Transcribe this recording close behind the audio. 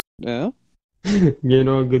Yeah. You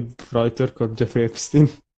know a good writer called Jeffrey Epstein?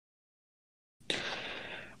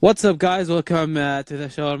 What's up, guys? Welcome to the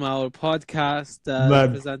Shawarma Hour podcast,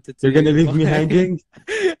 Mad. presented to You're gonna you leave me by hanging?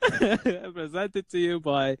 presented to you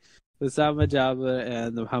by Osama Jabir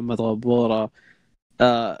and Muhammad Ghabora.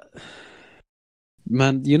 Uh,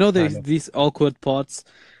 man, you know Hello. these awkward parts,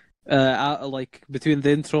 like between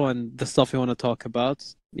the intro and the stuff you want to talk about.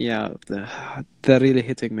 Yeah, they're really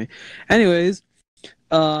hitting me. Anyways,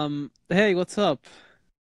 hey, what's up?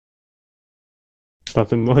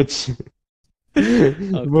 Nothing much. But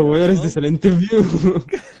Okay, where is this well, an interview?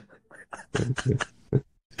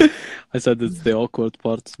 I said it's the awkward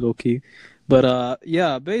part, Loki. But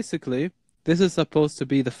yeah, basically, this is supposed to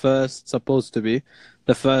be the first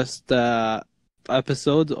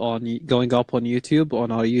episode on going up on YouTube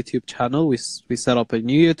on our YouTube channel. We set up a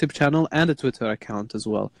new YouTube channel and a Twitter account as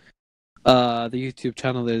well. The YouTube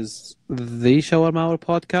channel is the Shawarma Hour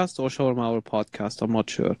Podcast or Shawarma Hour Podcast. I'm not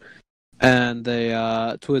sure. And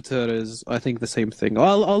the Twitter is, I think, the same thing.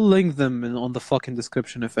 I'll link them on the fucking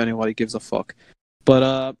description if anybody gives a fuck.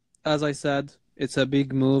 But as I said, it's a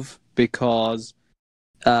big move because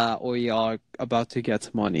we are about to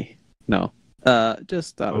get money. No,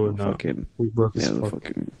 just I don't Oh know, no, fucking we broke as yeah, the fuck.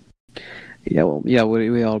 fucking yeah. Well, yeah,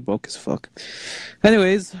 we are broke as fuck.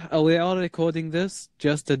 Anyways, we are recording this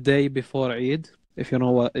just a day before Eid. If you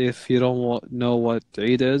don't know what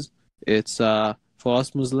Eid is, it's for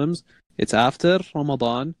us Muslims, it's after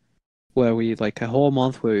Ramadan, where we like a whole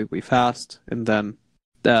month where we fast, and then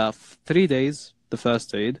 3 days, the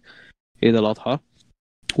first Eid, Eid al-Adha,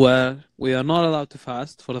 where we are not allowed to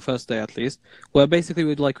fast for the first day at least, where basically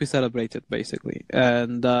we celebrate it basically,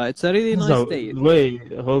 and it's a really nice So, day.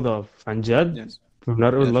 wait, hold off. Anjad? Yes, We're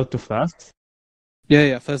not yes, allowed to fast?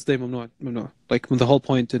 yeah, first day ممنوع. Like the whole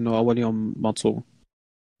point إنه أول يوم ما تصوم.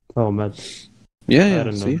 Oh man, I Yeah,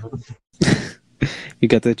 don't know. see, you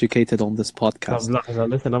get educated on this طب podcast. لحظة,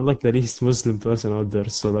 listen, I'm like the least Muslim person out there,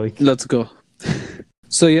 so like, Let's go.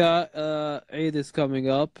 So yeah, Eid is coming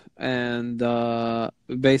up, and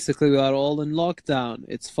basically we are all in lockdown.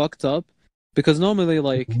 It's fucked up because normally,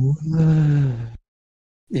 like,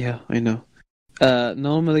 yeah, I know.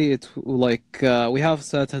 Normally it like we have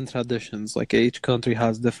certain traditions. Like each country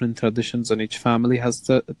has different traditions, and each family has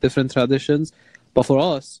different traditions. But for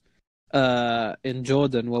us, in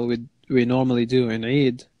Jordan, what we normally do in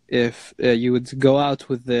Eid, if you would go out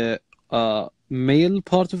with the male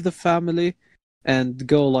part of the family and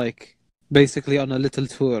go like basically on a little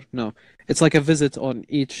tour. No, it's like a visit on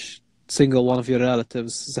each single one of your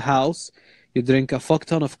relatives' house. You drink a fuck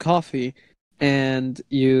ton of coffee and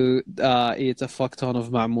you eat a fuck ton of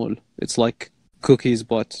ma'mul. It's like cookies,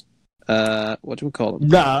 but what do we call them?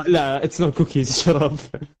 لا, it's not cookies, shut up.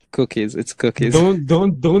 Cookies. It's cookies.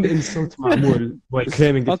 Don't insult Ma'mul by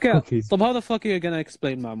claiming it's Okay. cookies. طب how the fuck are you gonna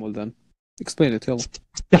explain ma'mul then? Explain it, يلا.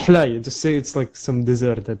 تحلاية, just say it's like some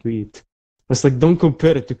dessert that we eat. It's like, don't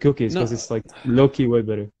compare it to cookies because No. it's like low-key way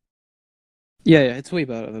better. Yeah, it's way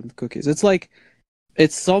better than cookies. It's like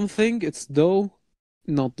it's something. It's dough,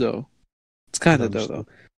 not dough. It's kind No, of dough just though.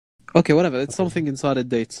 Okay, whatever. It's okay. something inside a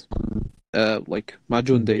dates. Like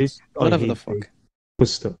majun Date? dates. I Whatever the hate date. fuck.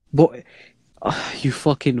 Fusto. Boy, you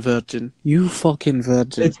fucking virgin. You fucking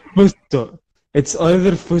virgin. It's fusto. It's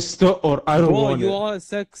either fusto or I don't Bro, want you it. are a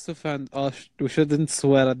sex offender. Oh, we shouldn't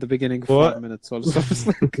swear at the beginning of What? 5 minutes or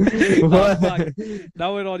something. Oh, What? fuck.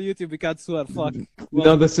 Now we're on YouTube. We can't swear. Fuck. Now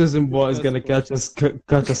Well, the Susan boy is first gonna of all.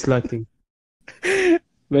 catch us lacking.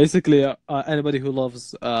 Basically, anybody who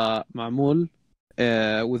loves معمول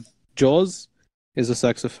with Jaws is a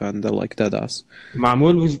sex offender, like that ass.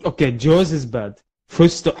 معمول, okay, Jaws is bad.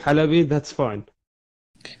 Fusto حلبي, that's fine.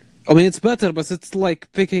 I mean, it's better, but it's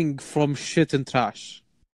like picking from shit and trash.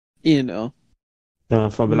 You know?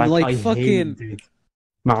 فبالعكس, Like I fucking... hate date.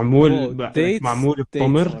 معمول, Bro, like معمول dates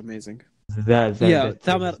بتمر. are amazing. Yeah,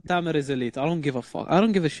 That Tamer is elite. I don't give a fuck. I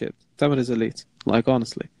don't give a shit. Tamer is elite. Like,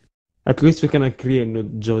 honestly. At least we can agree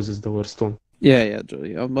that Jaws is the worst one. Yeah,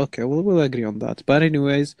 Joey. Okay, we'll agree on that. But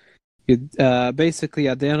anyways, you basically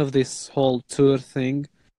at the end of this whole tour thing,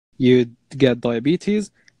 you'd get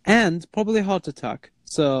diabetes and probably heart attack.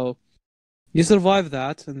 So you survive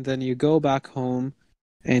that, and then you go back home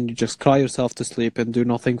and you just cry yourself to sleep and do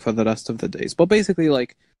nothing for the rest of the days. But basically,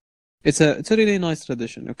 like, it's a really nice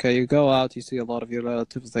tradition. Okay, you go out, you see a lot of your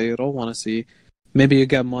relatives that you don't want to see. Maybe you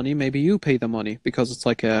get money, maybe you pay the money because it's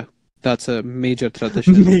like that's a major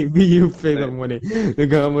tradition. Maybe you pay the money.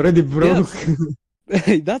 Nigga, I'm already broke.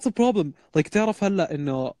 Yes. That's a problem. Like تعرف هلا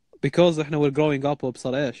إنه because إحنا we're growing up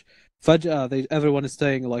وبصير إيش فجأة everyone is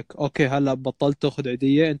saying like okay هلا بطلت تاخذ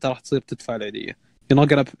عيدية أنت راح تصير تدفع العيدية.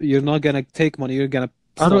 You're not gonna take money. You're gonna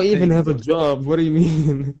I don't stop even paying have a for it. job. What do you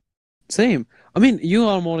mean? Same. I mean, you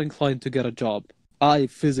are more inclined to get a job. I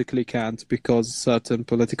physically can't because certain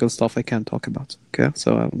political stuff I can't talk about. Okay,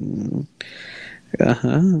 so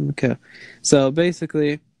okay. So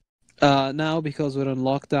basically, now because we're in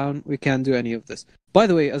lockdown, we can't do any of this. By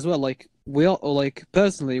the way, as well, like we all like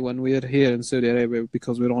personally when we're here in Saudi Arabia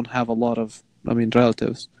because we don't have a lot of, I mean,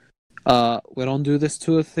 relatives. We don't do this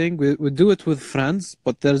tour thing. We do it with friends,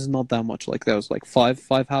 but there's not that much. Like there's like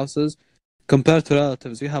five houses compared to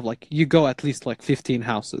relatives. You have like you go at least like 15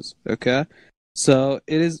 houses. Okay, so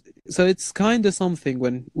it's kind of something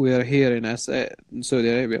when we're here in SA in Saudi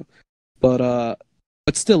Arabia, but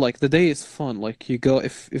still like the day is fun. Like you go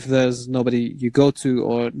if there's nobody you go to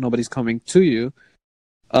or nobody's coming to you,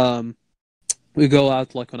 um, we go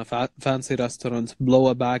out like on a fancy restaurant, blow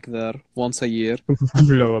a bag there once a year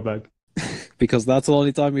Lower back. because that's the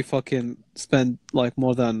only time we fucking spend like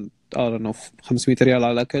more than I don't know 500 ريال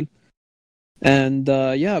على الأكل. And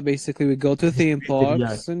yeah, basically we go to theme Yeah.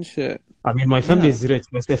 parks and shit. I mean, my family Yeah. is rich,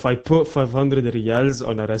 but if I put 500 riyals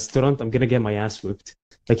on a restaurant, I'm gonna get my ass whipped.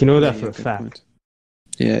 Like, you know that for a Good fact. point.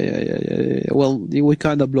 Yeah. Well, we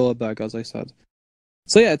kind of blow it back, as I said.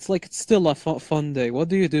 So yeah, it's still a fun day. What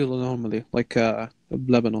do you do normally, like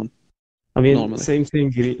Lebanon? I mean, Normally, same thing.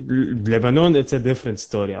 Lebanon, it's a different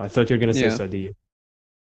story. I thought you were gonna say yeah. Saudi.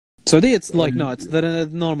 So it's like no, it's the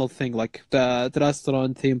normal thing, like the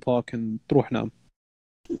restaurant, theme park, and تروح نام.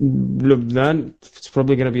 Lebanon, it's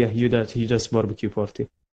probably gonna be a hugest barbecue party.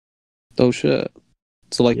 Oh shit.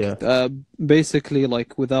 So like Yeah. basically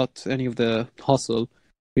like without any of the hustle,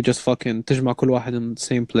 we just fucking تجمع كل واحد in the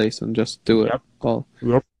same place and just do it Yep. all.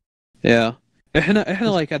 Yep. Yeah.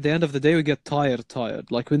 احنا like at the end of the day we get tired.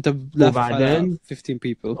 Like وانت لافف على وبعدين 15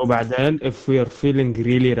 people. if we are feeling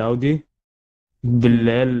really rowdy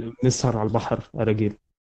بالليل نسهر على البحر رجيل.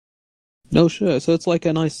 No shit. So it's like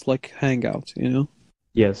a nice like hangout, you know?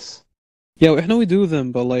 Yes. Yeah, احنا we do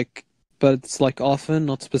them, but it's like often,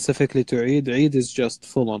 not specifically to Eid. Eid is just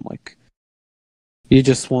full on like you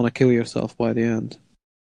just want to kill yourself by the end.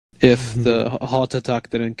 If the heart attack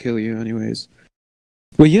didn't kill you anyways.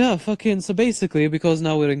 But yeah, fucking so basically because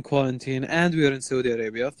now we're in quarantine and we're in Saudi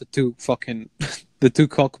Arabia, the two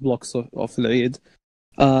cock blocks of Eid.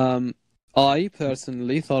 I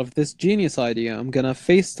personally thought of this genius idea. I'm gonna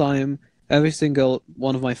FaceTime every single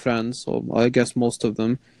one of my friends, or I guess most of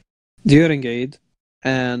them, during Eid,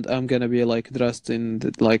 and I'm gonna be like dressed in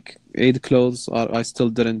like Eid clothes. I still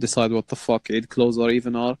didn't decide what the fuck Eid clothes are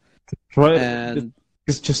even are. Try And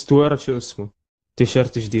just wear شو اسمه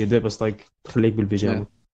تيشيرت جديدة بس like خليك بالبيجامة.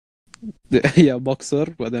 yeah, boxer,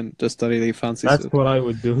 but then just a really fancy That's suit. what I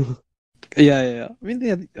would do. Yeah. I mean,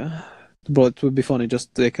 bro, it would be funny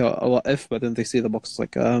just take a what if, but then they see the box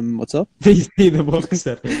like, what's up? They see the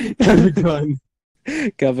boxer. Have a gun.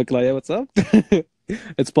 Kavik, yeah, what's up?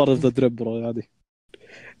 It's part of the drip, bro. عادي.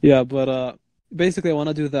 Yeah, but basically, I want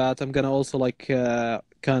to do that. I'm gonna also like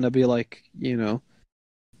kind of be like, you know,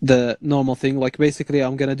 the normal thing. Like basically,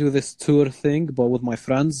 I'm gonna do this tour thing, but with my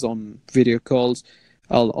friends on video calls.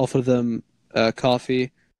 I'll offer them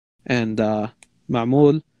coffee and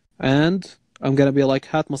معمول, and I'm gonna be like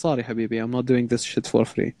هات مصاري حبيبي. I'm not doing this shit for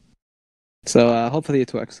free. So hopefully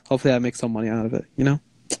it works. Hopefully I make some money out of it. You know,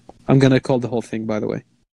 I'm gonna call the whole thing, by the way.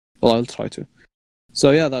 Well, I'll try to.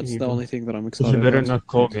 So yeah, that's the only thing that I'm excited You better about. not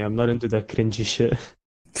call me. I'm not into that cringy shit.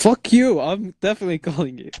 Fuck you! I'm definitely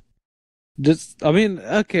calling you. Just, I mean,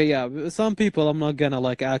 okay, yeah. Some people I'm not gonna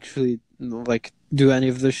like actually like do any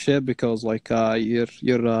of this shit because like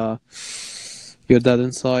you're dead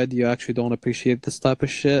inside. You actually don't appreciate this type of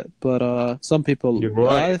shit. But some people, You're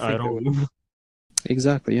right. I I think they don't would. know.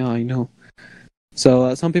 Exactly, yeah, I know. So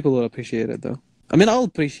some people will appreciate it though. I mean, I'll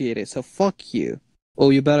appreciate it. So fuck you. Oh,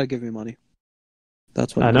 you better give me money.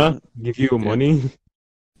 That's what. Anna, give you money.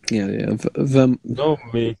 Yeah. Don't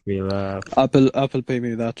make me laugh. Apple pay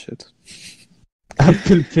me that shit.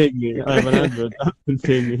 Apple pay me. I have an Android. Apple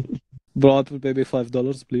pay me. Bro, Apple pay me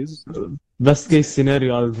 $5, please. Best case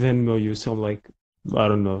scenario, I'll Venmo you some like, I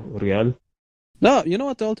don't know, real. No, you know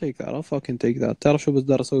what? I'll take that. I'll fucking take that. تعرف شو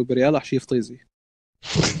بقدر أسوي بريال؟ أحشي فطيزي.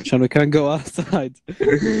 عشان we can't go outside.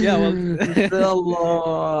 Yeah, well.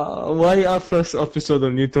 Allah, why our first episode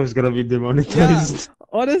on YouTube is gonna be demonetized? Yeah,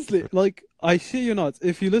 honestly, like, I shit you not.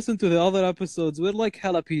 If you listen to the other episodes, we're like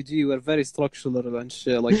hella PG. We're very structural and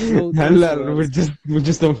shit. Like, no هلا swears. we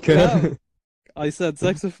just don't care. Yeah. I said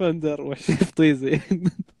sex offender وحشي فطيزي.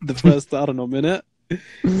 The first, I don't know, minute.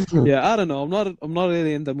 Yeah, I don't know. I'm not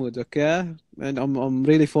really in the mood, okay? And I'm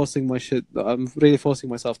really forcing my shit. I'm really forcing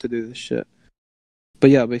myself to do this shit. But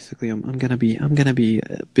yeah, basically, I'm gonna be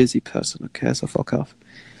a busy person, okay? So fuck off.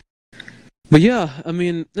 But yeah, I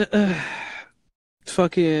mean,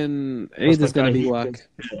 fucking بس Eid is like I gonna be hate it whack.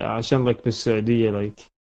 عشان like بالسعودية like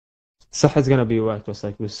صح it's gonna be whack بس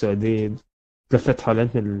like بالسعودية لفت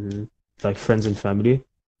حالتنا like friends and family.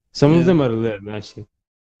 Some of Yeah, them are lit ماشي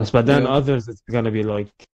بس بعدين yeah. others it's gonna be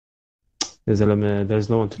like يا زلمة there's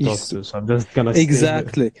no one to talk Yes, to so I'm just gonna stay here.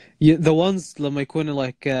 exactly. Yeah, the ones لما يكونوا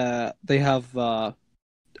like they have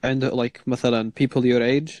and like مثلا people your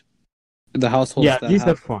age, the households Yeah, that these are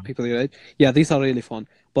have fun. people your age. Yeah, these are really fun.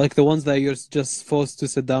 But like the ones that you're just forced to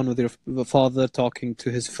sit down with your father talking to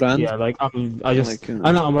his friend, Yeah, like like. I'm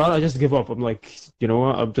I just give up. I'm like, you know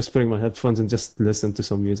what? I'm just putting my headphones and just listen to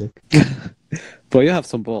some music. But you have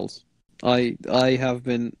some balls. I have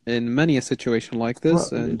been in many a situation like this,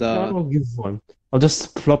 Well, and I'll give one. I'll just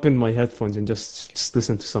plop in my headphones and just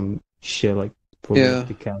listen to some shit like full of yeah,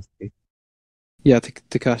 the cast. yeah,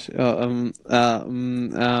 Takashi. Uh,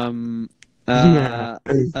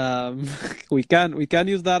 um, we can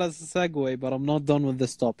use that as a segue, but I'm not done with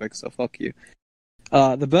this topic, so fuck you.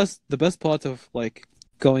 The best part of like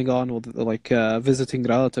going on with like visiting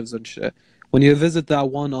relatives and shit, when you visit that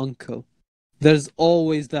one uncle, there's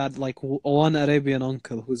always that like one Arabian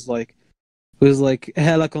uncle who's like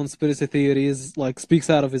hella conspiracy theories, like speaks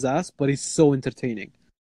out of his ass, but he's so entertaining.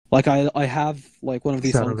 Like I have like one of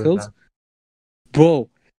these Shout out to uncles, that. bro.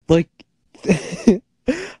 Like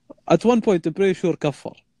at one point, I'm pretty sure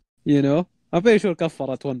kafar. You know, I'm pretty sure kafar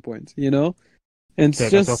at one point. And it's Like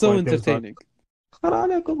at just one so point, there's like, entertaining. "خرا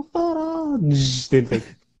عليكم خرا." Did they?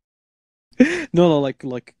 No,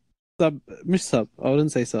 like sub, مش sub. I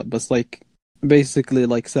wouldn't say sub, but like basically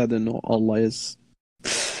like said, no, Allah is.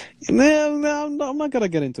 No, I'm not gonna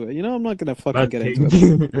get into it. I'm not gonna fucking Bad get into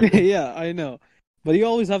thing. it. But yeah, I know. But you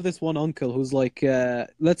always have this one uncle who's like,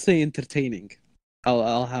 let's say, entertaining.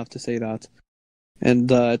 I'll have to say that,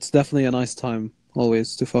 and it's definitely a nice time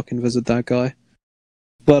always to fucking visit that guy.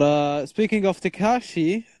 But speaking of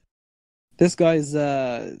Takashi, this guy's.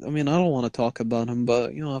 I mean, I don't want to talk about him,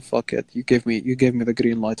 but fuck it. You gave me the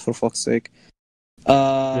green light for fuck's sake.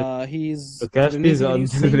 He's Kashfi is releasing a new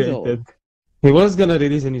single. underrated. He was gonna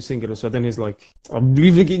release a new single, so then he's like, I'm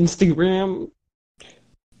leaving Instagram.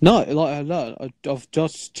 No, like, no, I've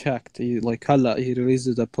just checked. He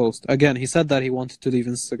released a post again. He said that he wanted to leave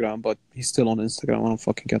Instagram, but he's still on Instagram. I don't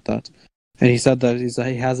fucking get that. And he said that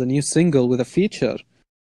he has a new single with a feature.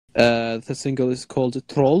 The single is called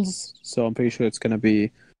Trolls, so I'm pretty sure it's gonna be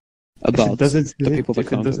If it about doesn't, the people that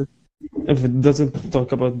counted. if it doesn't talk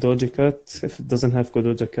about Doja Cat, if it doesn't have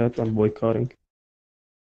Doja Cat, I'm boycotting.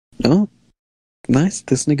 No, nice.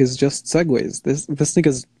 This nigga's just segues. This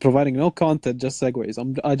nigga's providing no content, just segues.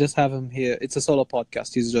 I just have him here. It's a solo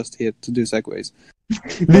podcast. He's just here to do segues.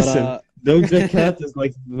 But Listen, Doja Cat is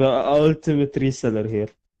like the ultimate reseller here.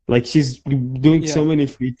 Like she's doing so yeah, many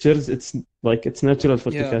features, it's natural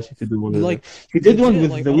for yeah. Tekashi to do one with her. Like He did one legit,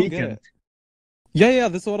 with like The I don't get Weeknd. it. Yeah,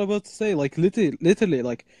 that's what I'm about to say. Like literally,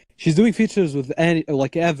 like she's doing features with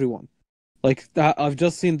like everyone. Like I've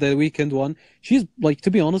just seen the Weekend one. She's like,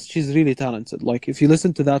 to be honest, she's really talented. Like if you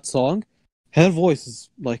listen to that song, her voice is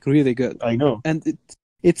like really good, I know. and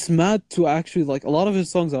it's mad to actually like a lot of his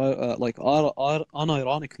songs are are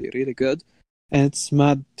unironically really good, and it's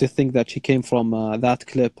mad to think that she came from that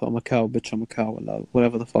clip, "I'm a cow, bitch, I'm a cow," or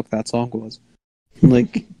whatever the fuck that song was.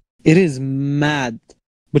 Like it is mad.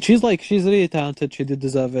 But she's really talented. She did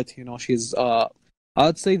deserve it. She's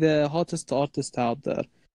I'd say the hottest artist out there.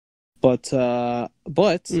 But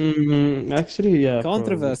Actually, yeah,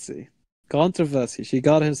 probably. controversy. She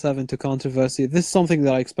got herself into controversy. This is something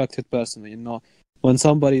that I expected personally. When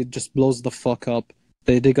somebody just blows the fuck up,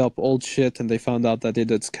 they dig up old shit and they found out that they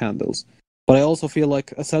did scandals. But I also feel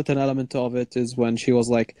like a certain element of it is when she was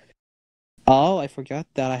like, "Oh, I forgot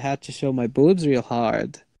that I had to show my boobs real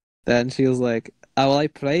hard." Then she was like, "Oh, well, I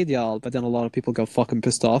prayed, y'all." But then a lot of people got fucking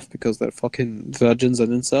pissed off because they're fucking virgins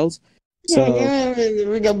and incels. So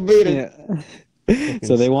We got baited. yeah. Fucking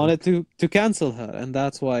So they scum. wanted to cancel her, and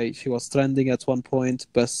that's why she was trending at one point.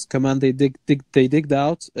 But command they digged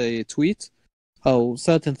out a tweet. Oh,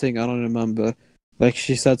 certain thing I don't remember. Like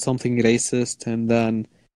she said something racist, and then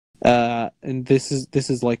and this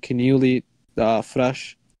is like newly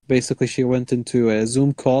fresh. Basically, she went into a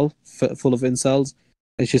Zoom call full of incels,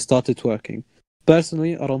 and she started twerking.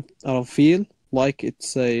 Personally, I don't feel like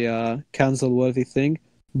it's a cancel worthy thing,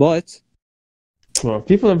 but Well,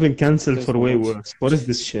 people have been it cancelled is for what way it is. worse. What is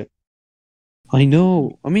this shit? I know.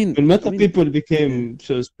 I mean, When meta people yeah, became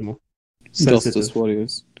so justice sensitive.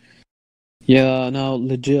 warriors. Yeah, now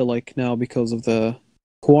legit, like now because of the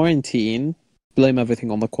quarantine, blame everything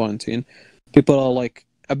on the quarantine. People are like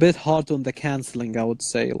a bit hard on the canceling, I would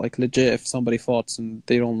say. Like legit, if somebody farts and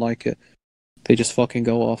they don't like it, They just fucking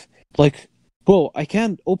go off. Like, bro, I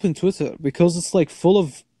can't open Twitter because it's like full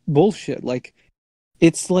of bullshit. Like,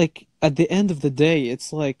 it's like at the end of the day,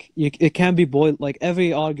 it's like it can be boiled. Like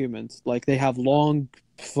every argument, like they have long,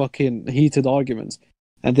 fucking heated arguments.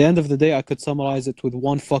 At the end of the day, I could summarize it with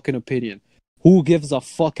one fucking opinion. Who gives a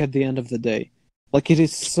fuck at the end of the day? Like it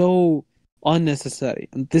is so unnecessary,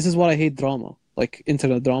 and this is what I hate drama. Like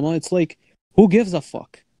internet drama. It's like who gives a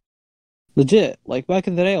fuck? Legit. Like back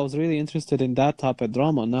in the day, I was really interested in that type of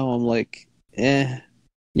drama. Now I'm like,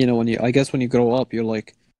 you know, I guess when you grow up, you're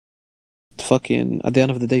like, fucking. At the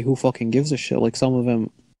end of the day, who fucking gives a shit? Like some of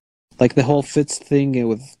them, like the whole Fitz thing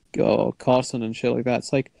with Carson and shit like that.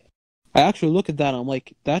 It's like, I actually look at that and I'm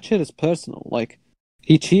like, that shit is personal. Like,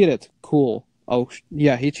 he cheated, cool. Oh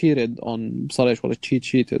yeah, he cheated on Saleh. Well,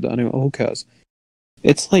 cheated. Anyway, who cares?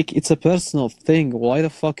 It's like it's a personal thing. Why the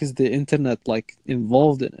fuck is the internet like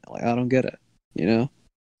involved in it? Like I don't get it. You know?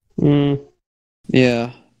 Mm.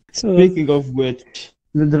 Yeah. Speaking of which,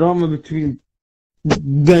 the drama between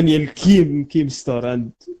Daniel Keemstar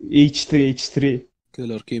and H3H3.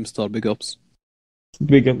 Killer Keemstar, big ups.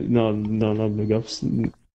 Big up, no, not big ups.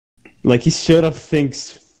 Like he sure of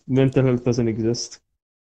thinks mental health doesn't exist.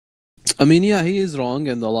 I mean, yeah, he is wrong,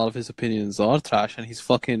 and a lot of his opinions are trash, and he's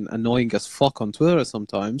fucking annoying as fuck on Twitter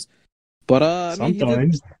sometimes. But I mean,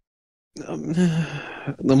 Sometimes.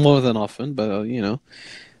 more than often, but you know.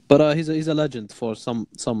 But he's a legend for some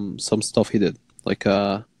stuff he did, like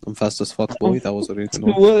I'm Fast as Fuck Boy. That was a really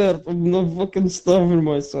annoying. Swear, I'm not fucking starving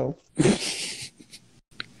myself.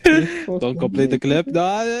 Don't complete the clip.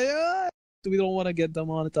 No, we don't want to get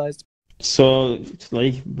demonetized. So,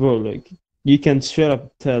 like, bro, like, you can straight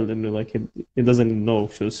up tell him, like, it doesn't know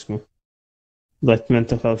that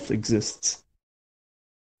mental health exists.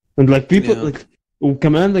 And, like, people, Yeah. like,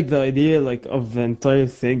 وكمان, like, the idea, like, of the entire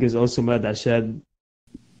thing is also mad عشان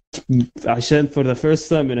for the first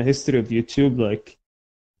time in a history of YouTube, like,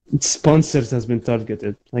 sponsors has been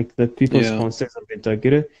targeted. Like, the people's Yeah. sponsors have been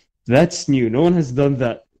targeted. That's new. No one has done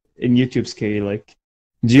that in YouTube scale. Like,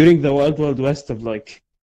 during the Wild Wild West of, like,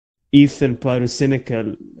 Ethan,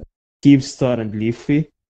 Pyrocynical, Keemstar, and Leafy,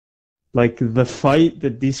 like, the fight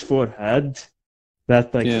that these four had,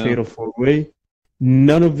 that, like, Yeah. fatal four-way,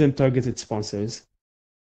 none of them targeted sponsors.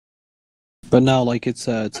 But now, like, it's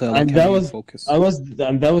like And that main was- focus.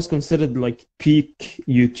 that was considered, like, peak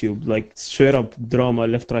YouTube, like, straight up drama,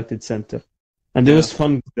 left, right, and center. And it Yeah. was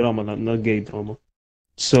fun drama, not gay drama.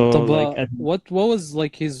 So, طب, like, what was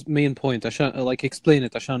like his main point? عشان like explain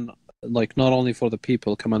it عشان like not only for the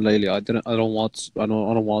people كمان lately. I don't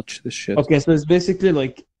watch this shit. okay, so it's basically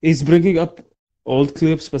like he's bringing up old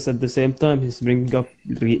clips, but at the same time he's bringing up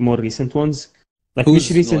more recent ones. Like Who's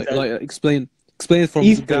which recent? like explain it from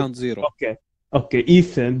Ethan. ground zero. Okay.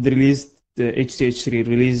 Ethan released the HTH3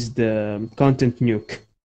 released the content nuke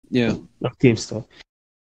Yeah. of Keemstar.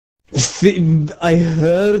 I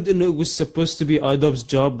heard it was supposed to be iDubbbz's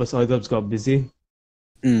job, but iDubbbz got busy.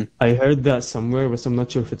 Mm. I heard that somewhere, but I'm not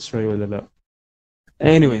sure if it's true or not.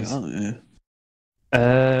 Anyways,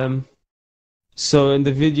 Yeah. So in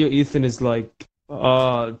the video, Ethan is like,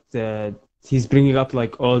 that he's bringing up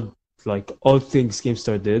like all things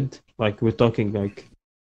Keemstar did. Like we're talking like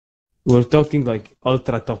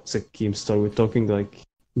ultra toxic Keemstar. We're talking like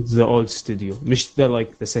the old studio, مش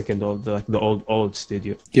the second old, like the old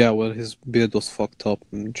studio. Yeah, well, his beard was fucked up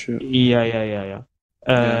and shit.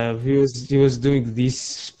 Yeah. He was doing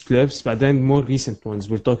these clips, but then more recent ones.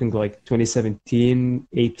 We're talking like 2017,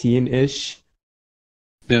 18-ish.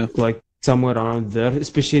 Yeah. Like somewhere around there,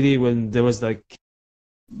 especially when there was like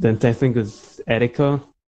the entire thing with Erica.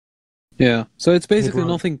 Yeah. So it's basically Right.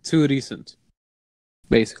 nothing too recent.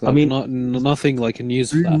 Basically, I mean, nothing like a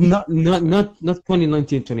news flash. not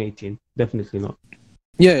 2019, 2018. Definitely not.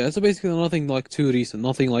 Yeah. So basically nothing like too recent.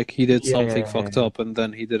 Nothing like he did Yeah, something yeah. fucked up and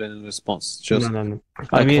then he did it in response. Just No. like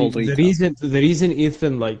I mean, whole the recap. reason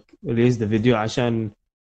Ethan like released the video عشان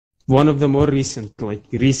one of the more recent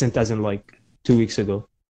as in like 2 weeks ago.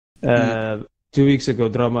 2 weeks ago,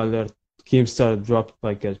 Drama Alert, Keemstar dropped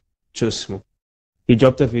like a chusmo. He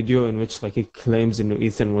dropped a video in which like he claims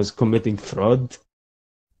Ethan was committing fraud.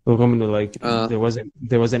 Like there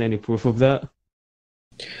wasn't any proof of that.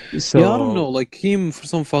 So Yeah, I don't know. Like him, for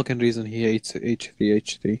some fucking reason, he hates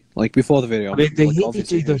H3H3. Like before the video, They like, hate each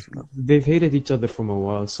obviously he other. hates him. They've hated each other for a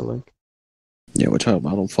while. So like. Yeah, which I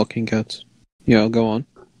don't fucking get. Yeah, go on.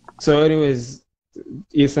 So anyways,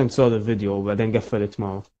 Ethan saw the video, but then قفل it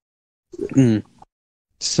معه.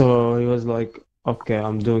 So he was like, okay,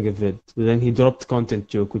 I'm doing a vid. But then he dropped Content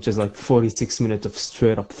Joke, which is like 46 minutes of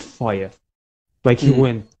straight up fire. Like he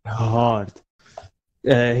went hard.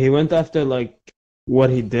 He went after like what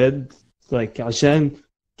he did, like عشان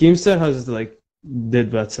Keemstar has like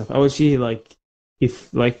did bad stuff. أول شيء like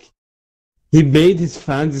if like he made his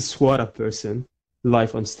fans swat a person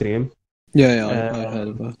live on stream. Yeah, I heard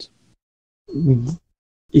about.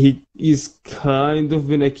 He's kind of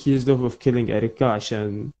been accused of killing Erika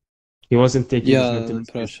عشان he wasn't taking his mental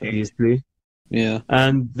health pressure. seriously. Yeah.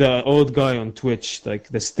 And the old guy on Twitch, like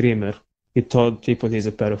the streamer, he told people he's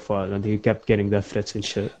a pedophile and he kept getting death threats and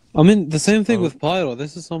shit. I mean, the same thing with Pyro.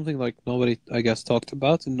 This is something like nobody, I guess, talked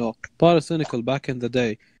about. No, Pyrocynical back in the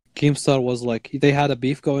day, Keemstar was like, they had a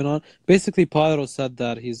beef going on. Basically, Pyro said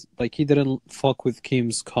that he's like, he didn't fuck with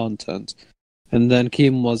Keem's content. And then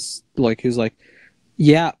Keem was like, he was like,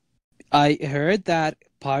 yeah, I heard that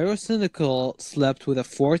Pyrocynical slept with a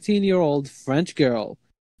 14-year-old French girl.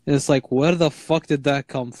 And it's like, where the fuck did that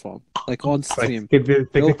come from? Like on stream. Like,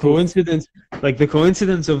 the coincidence, like the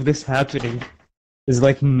coincidence of this happening is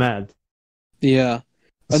like mad. Yeah.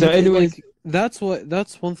 So anyways, like,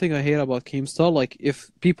 that's one thing I hate about Keemstar. Like, if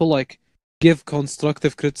people like give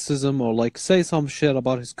constructive criticism or like say some shit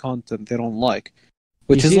about his content they don't like,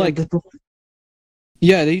 which is like,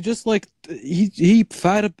 yeah, they just like he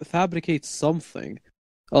fabricates something,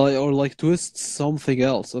 or like twists something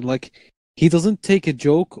else, and like he doesn't take a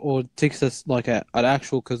joke or takes us like an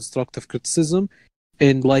actual constructive criticism,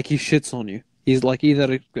 and like he shits on you. He's like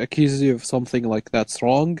either accuses you of something like that's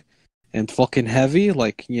wrong and fucking heavy,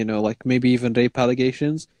 like, you know, like maybe even rape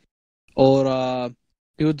allegations, or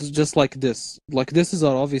he would just like this. Like, this is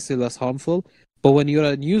obviously less harmful, but when you're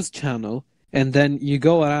a news channel and then you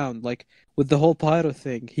go around like with the whole Pyro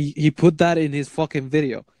thing, he put that in his fucking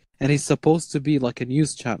video, and he's supposed to be like a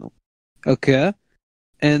news channel, okay?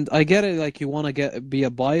 And I get it, like you want to be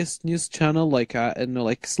a biased news channel, like you know,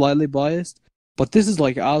 like slightly biased, but this is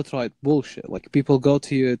like outright bullshit. Like, people go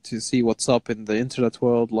to you to see what's up in the internet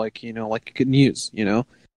world, like, you know, like news, you know,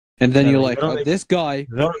 and then you're like, this guy.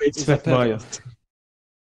 Don't expect bias.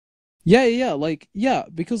 Yeah, like, yeah,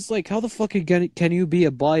 because like, how the fuck can you be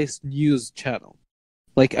a biased news channel?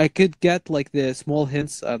 Like, I could get like the small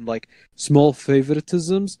hints and like small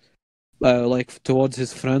favoritisms, like towards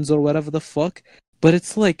his friends or whatever the fuck. But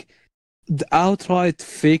it's like the outright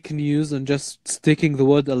fake news and just sticking the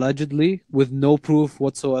word allegedly with no proof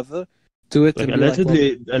whatsoever to it. Like, and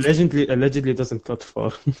allegedly doesn't cut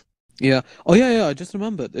far. Yeah. Oh, yeah, I just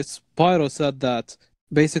remembered. It's Pyro said that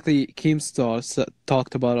basically Keemstar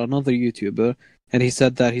talked about another YouTuber, and he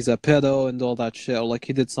said that he's a pedo and all that shit, or like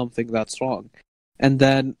he did something that's wrong. And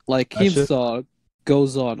then like Keemstar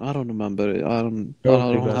goes on. I don't remember it. I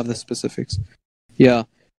don't have the specifics. Yeah.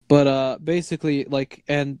 But basically, like,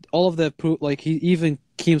 and all of the proof, like, even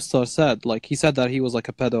Keemstar said, like, he said that he was like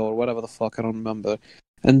a pedo or whatever the fuck, I don't remember.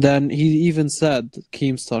 And then he even said,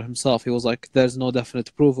 Keemstar himself, he was like, there's no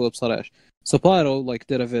definite proof of Saresh. So Pyro, like,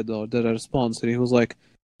 did a video, did a response, and he was like,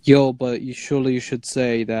 yo, but you should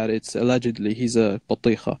say that it's allegedly he's a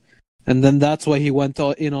batiha. And then that's why he went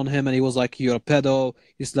in on him, and he was like, you're a pedo,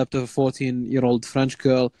 you slept with a 14-year-old French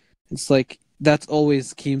girl. It's like, that's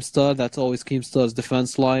always Keemstar. That's always Keemstar's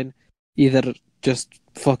defense line. Either just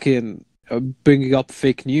fucking bringing up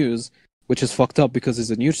fake news, which is fucked up because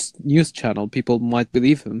it's a news channel. People might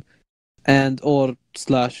believe him, or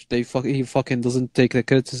 / he fucking doesn't take the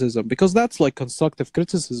criticism, because that's like constructive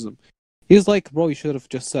criticism. He's like, bro, you should have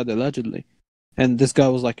just said allegedly, and this guy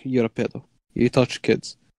was like, you're a pedo. You touch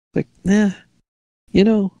kids. Like, nah, you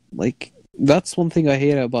know, like, that's one thing I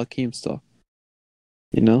hate about Keemstar.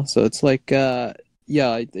 You know, so it's like, yeah,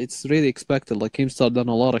 it's really expected. Like, Keemstar done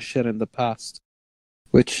a lot of shit in the past,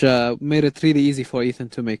 which made it really easy for Ethan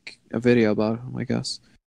to make a video about him, I guess.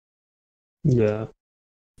 Yeah.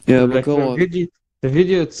 Yeah, like, but go on. The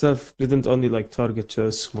video itself didn't only like target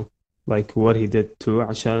Chosmo, like what he did too,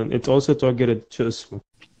 عشان it also targeted Chosmo.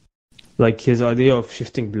 Like his idea of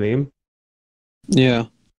shifting blame. Yeah.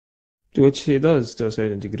 Which he does to a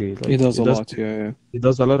certain degree. Like, he does a lot, yeah. He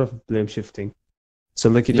does a lot of blame shifting. So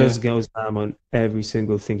like he just goes ham on every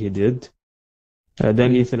single thing he did.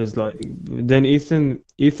 Then Ethan is like, Ethan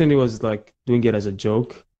he was like doing it as a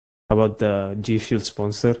joke about the G Fuel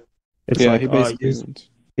sponsor. It's like,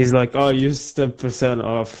 he's like, use 10%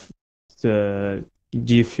 off the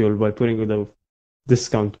G Fuel by putting the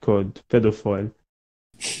discount code pedophile.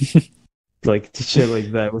 Like, shit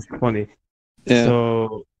like that was funny. Yeah.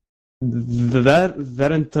 So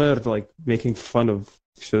that entire like making fun of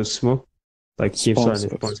Chosmo, like Keemstar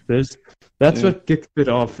and sponsors, that's what kicked it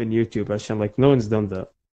off in YouTube. Actually, like, no one's done that.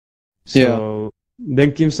 So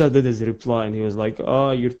then Keemstar did his reply, and he was like,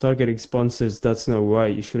 you're targeting sponsors, that's no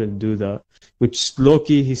way, you shouldn't do that. Which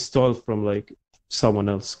low-key he stole from like someone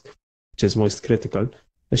else, which is most critical.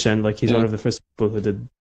 And like, he's one of the first people who did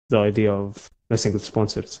the idea of messing with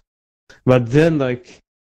sponsors. But then, like,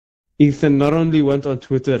 Ethan not only went on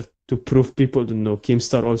Twitter to prove people to know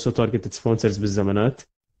Keemstar also targeted sponsors بالزمانات,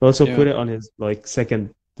 he also put it on his like second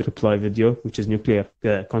reply video, which is nuclear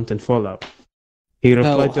content fallout. He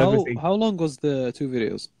replied to everything. How long was the two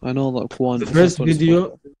videos? I know like one. The first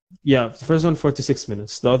video, the first one 46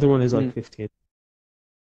 minutes. The other one is like 15.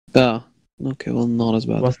 Ah, okay, well, not as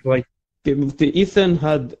bad. Was like the Ethan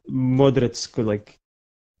had moderate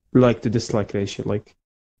like to dislike ratio, like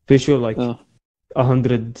ratio like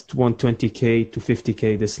 100 to 120k to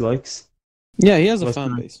 50k dislikes. Yeah, he has a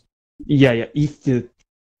fan base. Yeah. Ethan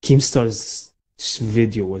Keemstar's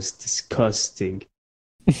video was disgusting.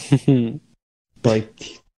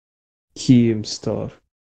 Like Keemstar.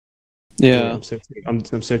 Yeah.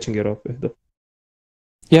 I'm searching it up.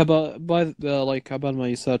 Yeah, but by like about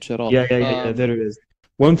my search it up. Yeah. There it is.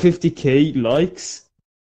 150k likes,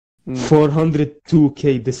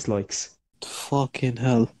 402k dislikes. Fucking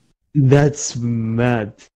hell. That's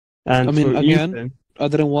mad. And I mean, again, Ethan, I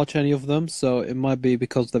didn't watch any of them, so it might be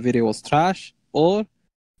because the video was trash, or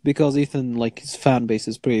because Ethan, like, his fan base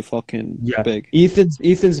is pretty fucking big.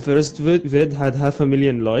 Ethan's first vid had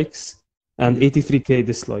 500,000 likes and 83k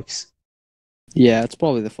dislikes. Yeah, it's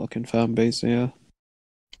probably the fucking fan base, yeah.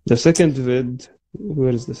 The second vid,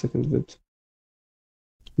 where is the second vid?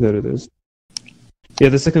 There it is. Yeah,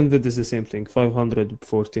 the second vid is the same thing,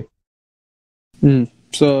 540.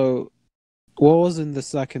 So, what was in the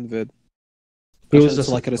second vid? It was just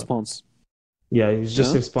like a response. Yeah, he's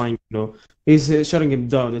just responding, He's shutting him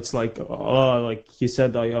down. It's like, like he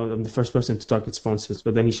said, I'm the first person to target sponsors,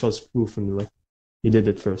 but then he shows proof and like he did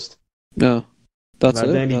it first. Yeah, that's but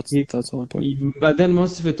it. That's the one point. But then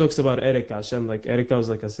most of it talks about Erica, and like Erica was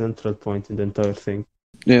like a central point in the entire thing.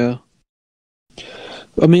 Yeah.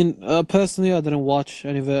 I mean, personally, I didn't watch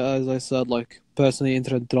any of it. As I said, like, personally,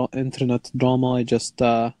 internet drama. I just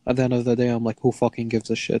at the end of the day, I'm like, who fucking gives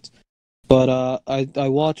a shit? But I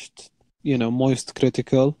watched, Moist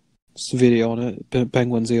Critical's video on it,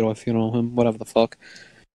 Penguin Zero, if you know him, whatever the fuck.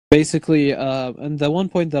 Basically, and the one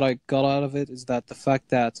point that I got out of it is that the fact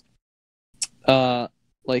that,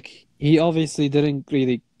 like, he obviously didn't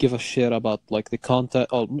really give a shit about like the content.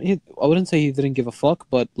 I wouldn't say he didn't give a fuck,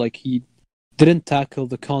 but like he didn't tackle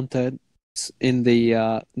the content in the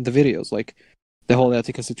videos, like the whole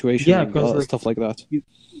Attica situation, and stuff like that.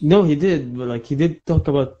 No, he did. But like he did talk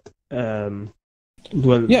about.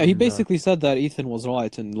 He basically said that Ethan was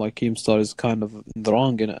right and like Keemstar is kind of in the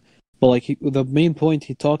wrong in it. But like the main point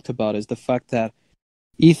he talked about is the fact that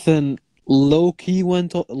Ethan low-key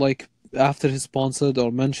went like after he sponsored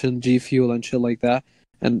or mentioned G Fuel and shit like that.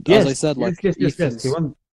 And as I said, like yes.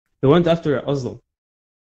 He went after Oslo.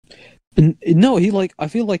 No, he like I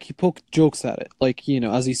feel like he poked jokes at it. Like,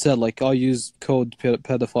 as he said, like I'll use code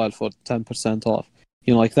pedophile for 10% off.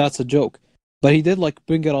 Like that's a joke. But he did like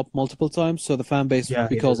bring it up multiple times, so the fan base,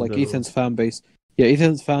 because like Ethan's fan base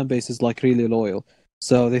is like really loyal.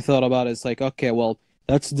 So they thought about it. It's like, okay, well,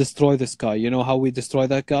 let's destroy this guy. You know how we destroy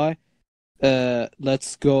that guy?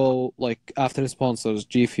 Let's go like after his sponsors,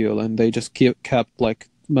 G Fuel, and they just kept like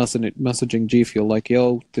messaging G Fuel like,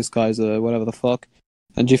 yo, this guy's whatever the fuck,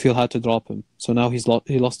 and G Fuel had to drop him. So now he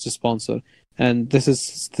lost his sponsor, and this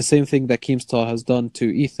is the same thing that Keemstar has done to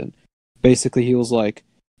Ethan. Basically, he was like,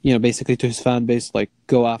 basically to his fan base, like,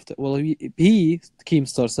 go after. Well,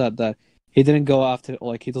 Keemstar said that he didn't go after,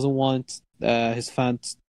 like, he doesn't want his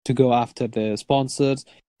fans to go after the sponsors,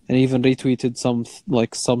 and even retweeted some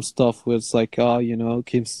stuff where it's like,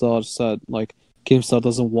 Keemstar said, like, Keemstar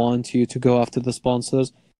doesn't want you to go after the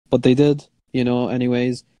sponsors, but they did,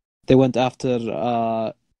 anyways. They went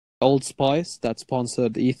after Old Spice that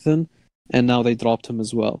sponsored Ethan, and now they dropped him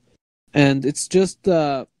as well. And it's just...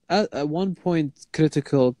 At one point,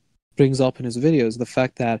 Critical brings up in his videos the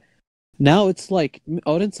fact that now it's like,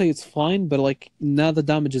 I wouldn't say it's fine, but like now the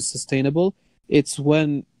damage is sustainable. It's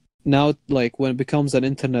when it becomes an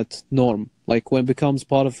internet norm, like when it becomes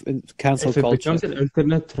part of cancel culture. If it becomes an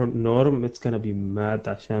internet norm, it's gonna be mad.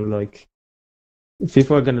 Actually, like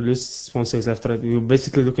people are gonna lose sponsors after it. We're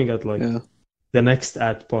basically looking at like the next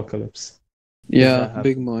apocalypse. Yeah,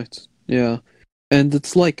 big might. Yeah. And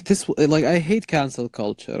it's like this, like I hate cancel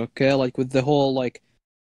culture. Okay, like with the whole like,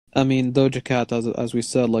 I mean, Doja Cat, as we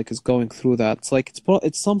said, like is going through that. It's like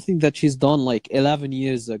it's something that she's done like 11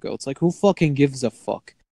 years ago. It's like who fucking gives a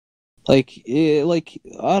fuck? Like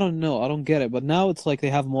I don't know, I don't get it. But now it's like they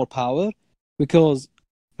have more power because,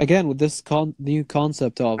 again, with this new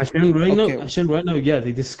concept of right now,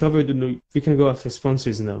 they discovered you can go after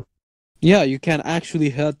sponsors now. Yeah, you can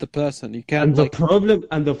actually hurt the person. You can. And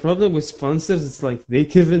the problem with sponsors, it's like they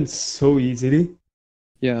give in so easily.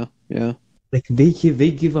 Yeah, yeah. Like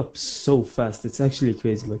they give up so fast. It's actually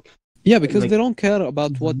crazy. Yeah, because Like they don't care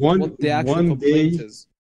about what the actual one complaint day is.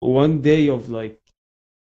 one day of like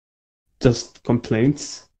just complaints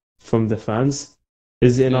from the fans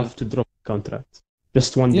is Yeah. enough to drop the contract.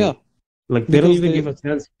 Just one Yeah, day. Like they don't because even they give a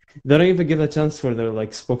chance. They don't even give a chance for their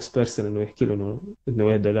like spokesperson انه يحكي له انه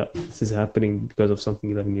إيه ده لا this is happening because of something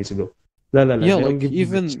 11 years ago. لا yeah, they don't like give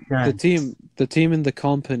them a even chance. the team in the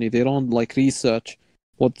company, they don't like research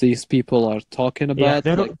what these people are talking Yeah, about.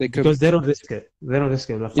 they Like don't they could, because they don't risk it. They don't risk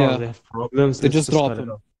it. Like, oh, yeah, they have problems. they Let's just just drop cut it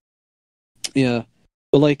them. off. Yeah.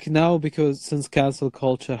 But like now, because since cancel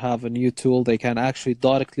culture have a new tool, they can actually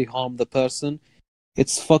directly harm the person.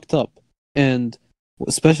 It's fucked up, and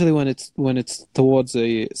especially when it's towards a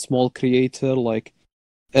small creator, like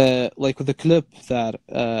with the clip that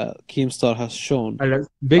Keemstar has shown. And Not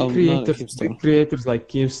Keemstar. big creators like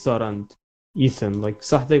Keemstar and Ethan, like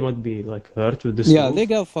صح they might be like hurt with this Yeah, they move.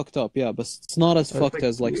 got fucked up. Yeah, but it's not as fucked Like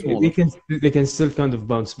as like smaller. they can still kind of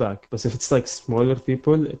bounce back, but if it's like smaller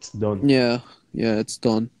people, it's done. Yeah, yeah, it's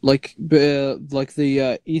done. Like the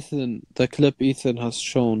clip Ethan has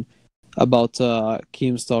shown about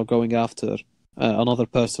Keemstar going after another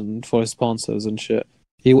person for his sponsors and shit.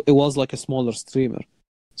 It was like a smaller streamer,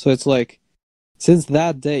 so it's like since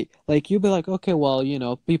that day, like you'd be like, okay, well,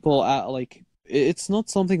 people like it's not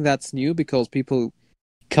something that's new because people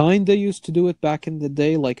kinda used to do it back in the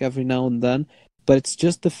day, like every now and then. But it's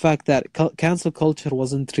just the fact that cancel culture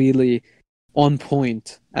wasn't really on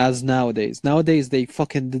point as nowadays. Nowadays, they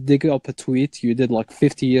fucking dig up a tweet you did like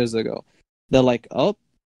 50 years ago. They're like, oh,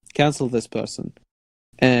 cancel this person.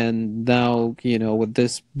 And now, with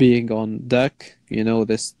this being on deck,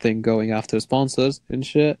 this thing going after sponsors and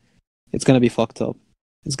shit, it's gonna be fucked up.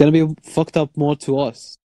 It's gonna be fucked up more to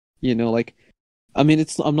us. Like, I mean,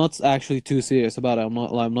 I'm not actually too serious about it.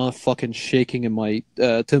 I'm not fucking shaking in my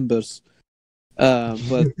timbers.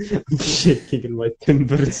 But I'm shaking in my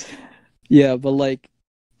timbers. yeah, but like,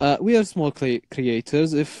 we are small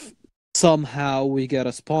creators. If somehow we get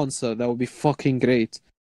a sponsor, that would be fucking great.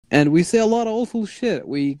 And we say a lot of awful shit.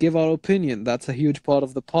 We give our opinion. That's a huge part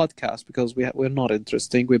of the podcast because we're not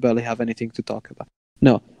interesting. We barely have anything to talk about.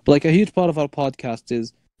 No, but like a huge part of our podcast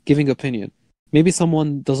is giving opinion. Maybe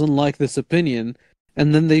someone doesn't like this opinion,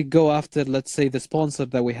 and then they go after, let's say, the sponsor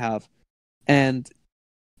that we have. And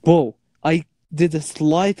whoa, I did a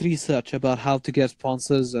slight research about how to get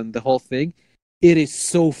sponsors and the whole thing. It is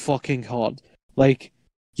so fucking hard. Like,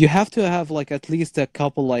 you have to have like at least a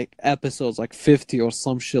couple like episodes, like 50 or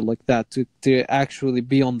some shit like that, to actually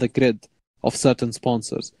be on the grid of certain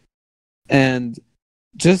sponsors. And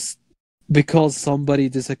just because somebody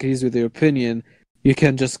disagrees with your opinion, you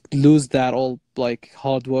can just lose that all like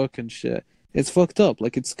hard work and shit. It's fucked up.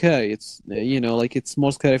 Like it's scary. It's like it's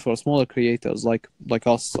more scary for smaller creators like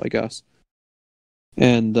us, I guess.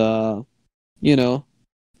 And you know,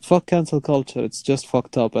 fuck cancel culture. It's just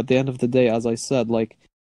fucked up. At the end of the day, as I said, like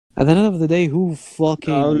at the end of the day, who I'll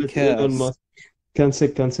fucking let Elon cares? Musk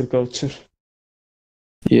cancel culture.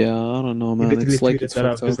 Yeah, I don't know, He man. literally It's like tweeted it's that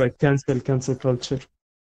fucked out. He's up. like cancel culture.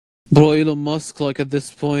 Bro, Elon Musk, like at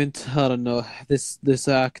this point, I don't know. This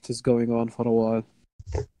act is going on for a while.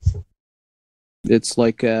 It's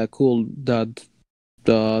like a cool dad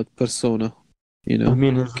persona, I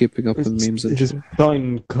mean, keeping up with memes and his shit.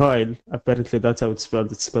 son Kyle. Apparently, that's how it's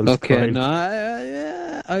spelled. It's spelled Okay, Kyle.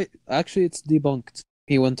 no, I actually it's debunked.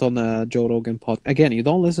 He went on a Joe Rogan pod. Again, you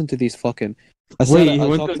don't listen to these fucking. I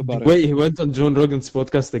talked about it He went on John Rogan's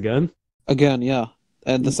podcast again. again, yeah.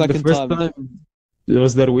 And the The second first time, time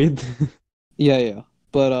was there weed. yeah.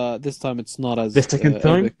 But this time it's not The as second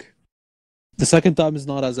time, epic. The second time is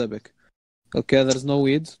not as epic. Okay, there's no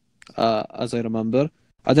weed, as I remember.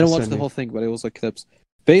 I didn't watch the Sunny. whole thing, but it was like clips.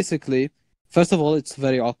 Basically, first of all, it's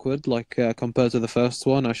very awkward, like compared to the first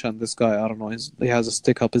one. Ashan, this guy, I don't know, he has a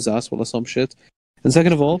stick up his ass or some shit. And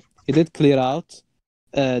second of all, he did clear out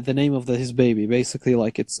the name of his baby. Basically,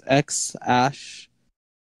 like it's X Ash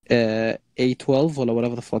A12 or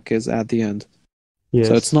whatever the fuck is at the end. So it's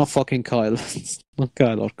Yes. not fucking Kyle. It's not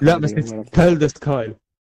Kyle or لا Kylie بس or it's whatever. eldest Kyle.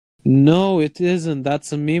 No, it isn't.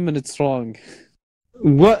 That's a meme and it's wrong.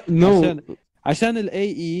 What? No. عشان ال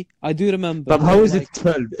AE, I do remember. But how is like, it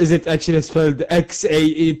spelled? Is it actually spelled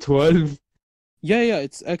XAE12? Yeah,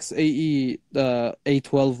 it's XAE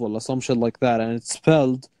A12 or some shit like that, and it's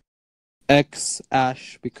spelled X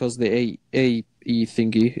Ash because the AE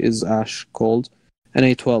thingy is Ash called, and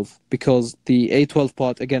A12 because the A12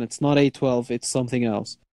 part again, it's not A12, it's something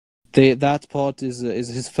else. That part is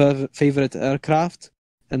his favorite aircraft,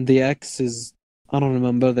 and the X is I don't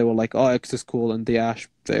remember. They were like, oh, X is cool, and the Ash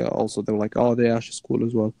they were like, oh, the Ash is cool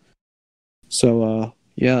as well. So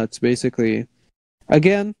Yeah, it's basically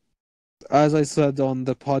again, as I said on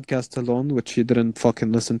the podcast alone, which you didn't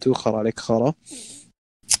fucking listen to, خرا عليك خرا.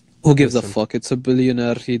 Who gives a Listen. fuck? It's a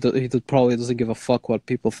billionaire. Probably doesn't give a fuck what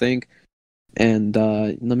people think, and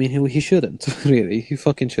I mean he shouldn't really. He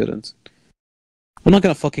fucking shouldn't. I'm not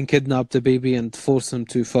gonna fucking kidnap the baby and force him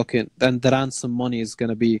to fucking. And the ransom money is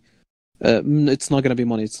gonna be. It's not gonna be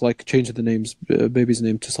money. It's like changing the baby's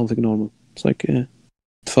name to something normal. It's like,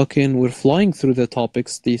 fucking, we're flying through the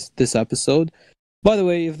topics this episode. By the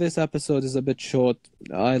way, if this episode is a bit short,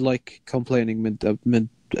 I like complaining mid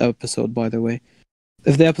episode. By the way,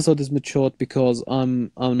 if the episode is mid short because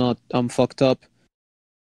I'm fucked up,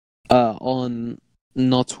 on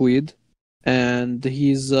not weed, and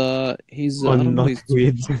he's I don't know, not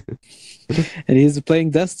weird. and he's playing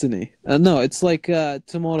Destiny. No, it's like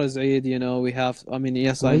tomorrow's Eid, you know. We have. I mean,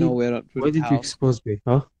 yes, I know we're Why did you expose me,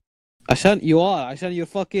 huh? عشان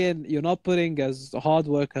you're not putting as hard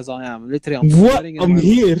work as I am. Literally, What? I'm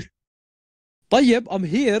here. طيب, I'm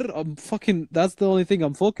here. I'm fucking. That's the only thing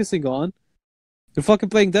I'm focusing on. You're fucking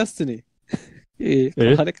playing Destiny. إيه؟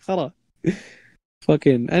 عليك خرا.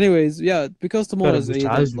 Fucking. Anyways, yeah, because tomorrow's Eid.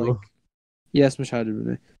 And, like, yes, مش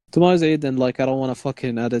عاجبني. Tomorrow's Eid, and like I don't want to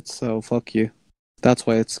fucking edit, so fuck you. That's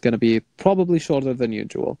why it's gonna be probably shorter than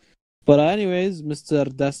usual. But anyways,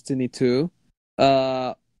 Mr. Destiny 2,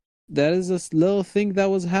 there is this little thing that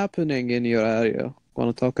was happening in your area.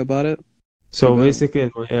 Want to talk about it? So basically,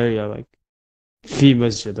 in my area, like, في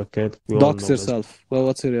masjid, okay? Dox yourself. Well,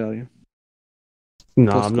 what's your area?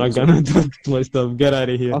 No, I'm not gonna dox myself. Get out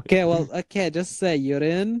of here. Okay, well, just say you're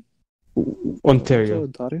in Ontario.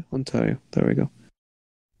 Ontario. There we go.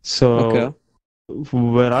 So,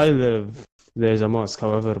 where I live, there's a mosque.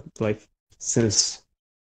 However, like, since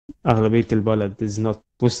أغلبية البلد is not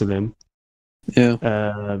Muslim,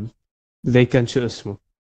 they can شو اسمه,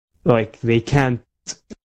 like, they can't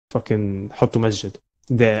fucking حطوا مسجد.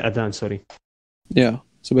 The adhan, sorry. Yeah.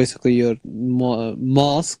 So basically, your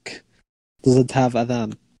mosque doesn't have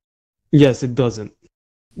adhan. Yes, it doesn't.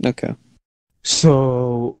 Okay.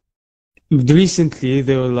 So recently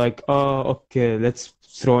they were like, oh, okay, let's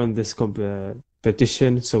throw in this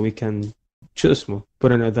petition so we can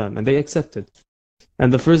put an adhan, and they accepted.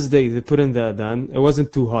 And the first day they put in the adhan, it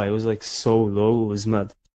wasn't too high, it was like so low, it was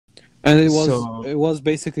mad. And it was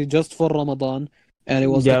basically just for Ramadan, and it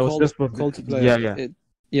was call to play.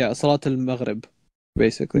 Salat al-Maghrib,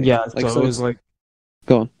 basically. Yeah, like, so it was like,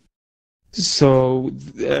 go on. So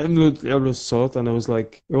it was salt, and I was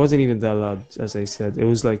like, it wasn't even that loud, as I said. It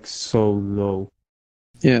was like so low.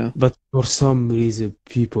 Yeah. But for some reason,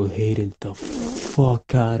 people hated the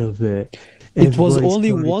fuck out of it. It was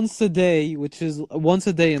only once a day, which is once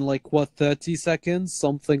a day in like what, 30 seconds,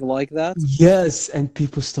 something like that. Yes, and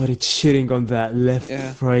people started shitting on that left,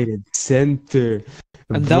 right, and center.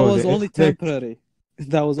 And that was only temporary.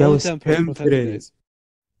 That was only temporary for 30 days.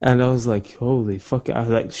 And I was like, holy fuck. I was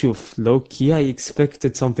like, shoof, low-key, I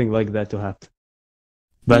expected something like that to happen.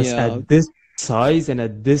 But at this size and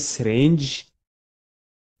at this range,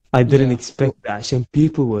 I didn't expect that. And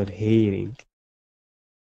people were hating.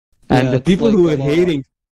 And the people who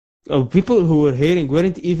were hating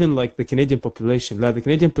weren't even like the Canadian population. Like, the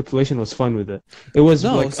Canadian population was fine with it. It was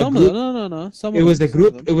no, like some of them. No. It was a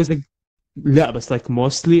group. It was a yeah, but like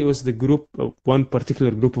mostly it was the group, one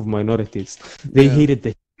particular group of minorities. They hated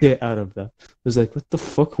the shit out of that. It was like, what the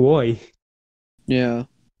fuck? Why? Yeah.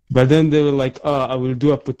 But then they were like, oh, I will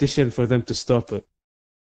do a petition for them to stop it.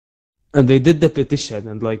 And they did the petition,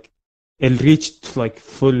 and like it reached like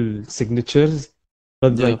full signatures.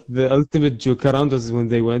 But like the ultimate joke around was when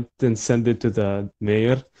they went and sent it to the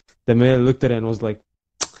mayor. The mayor looked at it and was like,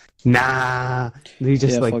 nah. He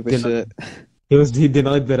just like he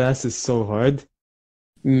denied their asses so hard.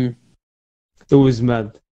 It was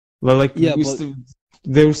mad. But like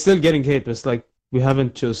they were still getting hate. But it's like, we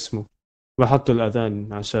haven't chosen. وحطوا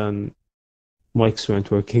الأذان عشان mics weren't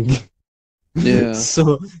working. Yeah.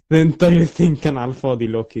 So the entire thing كان على الفاضي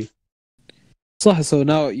لوكي. صح. So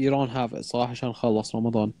now you don't have it. صح عشان خلص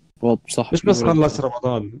رمضان. Well صح. مش بس خلص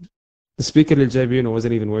رمضان. The speaker اللي جايبينه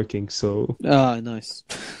wasn't even working. So. Nice.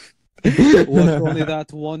 Worked only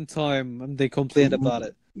that one time and they complained about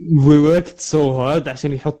it. We worked so hard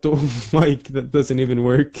عشان يحطوا mic that doesn't even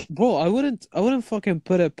work. Bro, I wouldn't fucking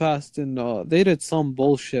put it past. They did some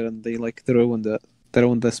bullshit and they like ruined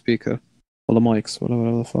the speaker or the mics,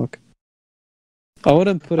 whatever the fuck. I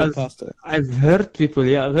wouldn't put it past it. I've heard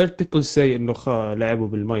people say إنه لعبوا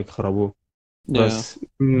بالمايك خربوه. بس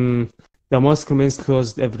the mosque remains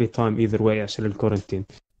closed every time either way عشان الكورنتين.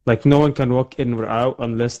 Like, no one can walk in or out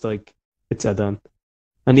unless like it's adhan.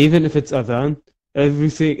 And even if it's adhan,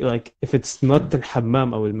 everything, like if it's not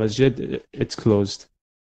الحمام or المسجد, it's closed.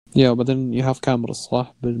 Yeah, but then you have cameras,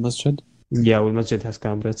 صح, بالمسجد. Yeah, والمسجد has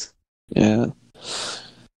cameras. Yeah.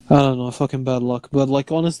 I don't know, fucking bad luck. But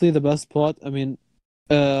like honestly, the best part, I mean,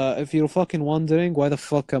 if you're fucking wondering why the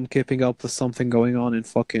fuck I'm keeping up with something going on in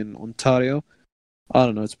fucking Ontario, I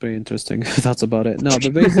don't know, it's pretty interesting. That's about it. No,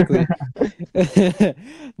 but basically,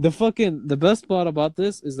 the best part about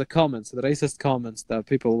this is the comments, the racist comments that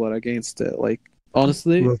people were against it. Like,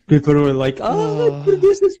 honestly, Well, people were like, it uh,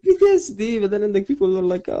 produces PTSD, but then the people were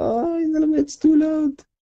like, it's too loud.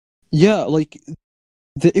 yeah, like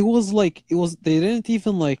it was they didn't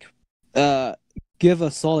even like give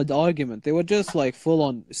a solid argument. They were just like full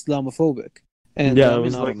on Islamophobic. And Yeah, I it mean,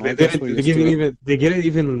 was I like don't know, I guess we're used to it. they didn't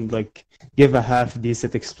even like give a half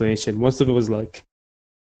decent explanation. Most of it was like,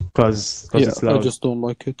 cause Yeah, it's I loud. just don't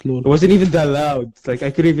like it, lol. It wasn't even that loud. Like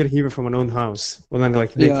I could even hear it from my own house. When I'm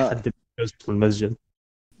like, ليك Yeah, حد في المسجد.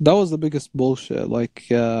 that was the biggest bullshit like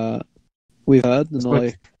we've had, and But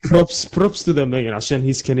like props to the man عشان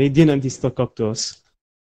he's Canadian and he stuck up to us.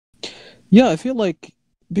 yeah, I feel like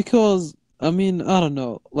because I mean, I don't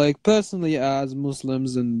know, like personally as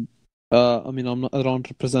Muslims and I mean, I don't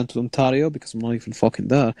represent Ontario because I'm not even fucking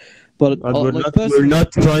there, but And like we're personally,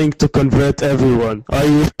 not trying to convert everyone. I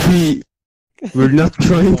repeat, we're not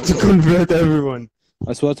trying to convert everyone.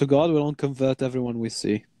 I swear to God, we don't convert everyone we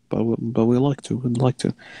see, but we like to. We'd like to.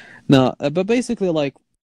 Now, but basically, like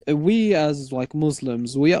we as like Muslims,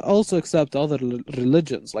 we also accept other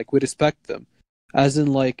religions. Like we respect them, as in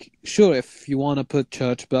like sure, if you want to put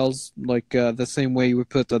church bells like the same way we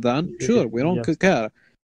put adhan, sure, we don't Yes. care.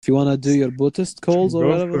 If you want to do your Buddhist calls or Go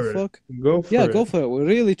whatever for the it. fuck, Go for yeah, it. go for it. We're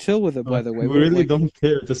really chill with it, by the way. We really like, don't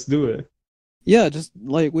care. Just do it. yeah, just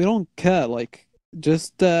like we don't care. Like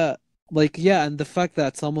just like yeah, and the fact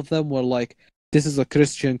that some of them were like, this is a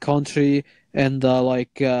Christian country, and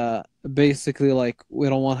basically like we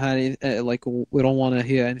don't want any like we don't want to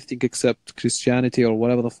hear anything except Christianity or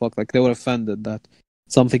whatever the fuck. Like they were offended that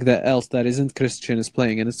something that else that isn't Christian is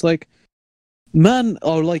playing, and it's like, man,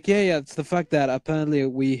 or like yeah, it's the fact that apparently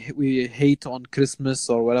we hate on Christmas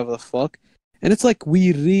or whatever the fuck. And it's like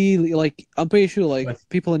we really like. I'm pretty sure like Like,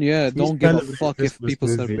 people in your area we don't give a celebrate fuck if Christmas people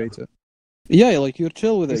with you. celebrate it. Yeah, like you're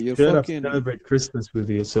chill with We it. You're straight up fucking celebrate Christmas with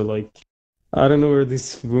you. So like, I don't know where this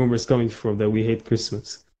rumor's coming from that we hate Christmas.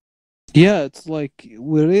 yeah. It's like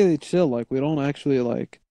we're really chill. Like we don't actually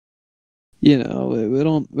like, you know,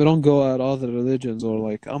 we don't go at other religions or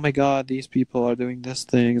like, oh my god, these people are doing this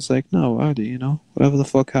thing. It's like no, Adi, you know, whatever the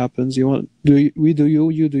fuck happens, you want we do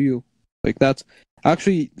you do you. Like that's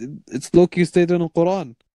actually it's low-key stated in the Quran.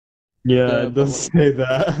 Yeah, But don't like, say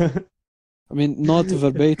that. I mean, not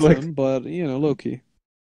verbatim, like, but you know, low-key.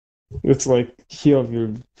 it's like you have your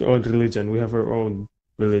own religion. We have our own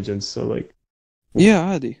religions. So like, Yeah,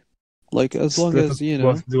 Adi. Like as just long let as us you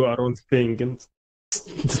know, do our own thing and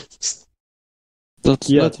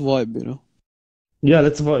yeah, let's vibe, you know. yeah.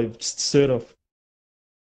 Let's vibe. Just straight off.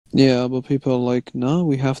 Yeah, but people are like, no,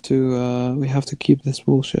 we have to keep this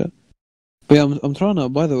bullshit. But yeah, I'm trying to.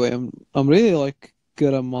 By the way, I'm really like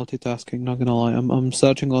good at multitasking. Not gonna lie, I'm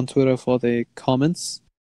searching on Twitter for the comments.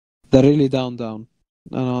 They're really down, and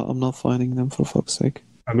I'm not finding them for fuck's sake.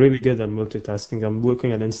 I'm really good at multitasking. I'm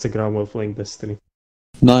looking at Instagram while playing Destiny.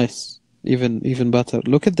 Nice, even better.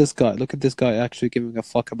 Look at this guy. Look at this guy actually giving a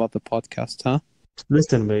fuck about the podcast, huh?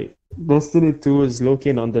 Listen, mate. Destiny 2 is low-key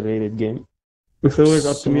an underrated game. If it was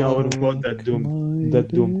up to me, I would have bought that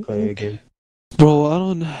Doom player game. Bro, I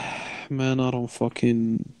don't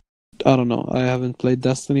fucking, I don't know. I haven't played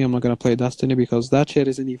Destiny. I'm not gonna play Destiny because that shit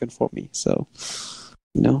isn't even for me. So,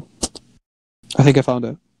 you know, I think I found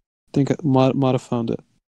it. I think I might have found it.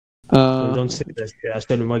 Well, don't say that.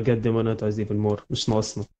 عشان ما get demonetized even more. مش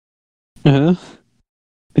ناقصنا. Uh-huh.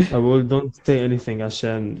 Don't say anything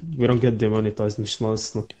عشان we don't get demonetized. مش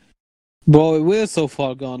ناقصنا. Bro, we're so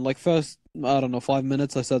far gone. Like first, I don't know, 5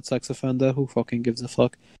 minutes I said sex offender. Who fucking gives a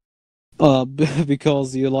fuck?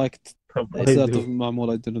 Because you liked a set of Mahmoud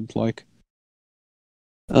I didn't like.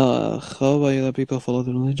 How about you that people follow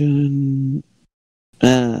the religion?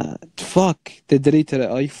 Fuck, they deleted it.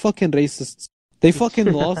 Are you fucking racists? They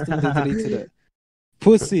fucking lost and they deleted it.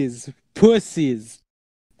 Pussies.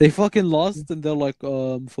 They fucking lost and they're like,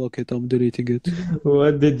 fuck it, I'm deleting it.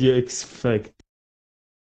 What did you expect?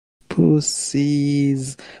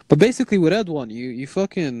 Pussies. But basically, we read one. You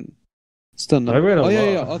fucking. Stun. I read a lot.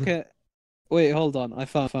 Yeah. Okay. Wait, hold on. I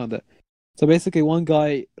found it. So basically, one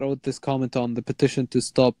guy wrote this comment on the petition to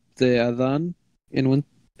stop the adhan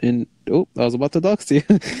in. Oh, I was about to dox you.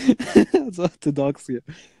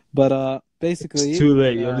 But basically, It's too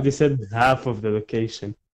late. You already said half of the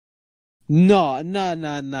location. No, no,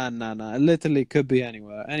 no, no, no, no. It literally could be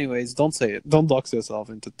anywhere. Anyways, don't say it. Don't dox yourself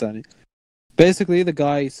into Tani. Basically, the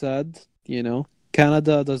guy said,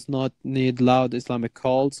 Canada does not need loud Islamic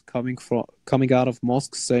calls coming out of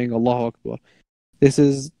mosques saying Allahu Akbar. This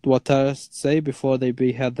is what terrorists say before they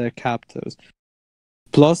behead their captors.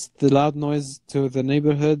 Plus, the loud noise to the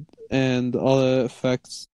neighborhood and other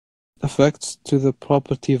effects to the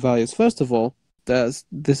property values. First of all, this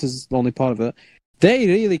is only part of it. They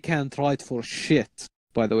really can't write for shit,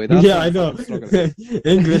 by the way. That's Yeah, I know.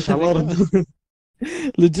 English a lot.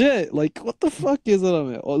 Legit, like, what the fuck is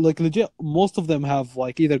it? Or, like, legit, most of them have,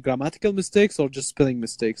 like, either grammatical mistakes or just spelling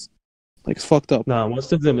mistakes. Like, it's fucked up. No,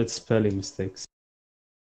 most of them it's spelling mistakes.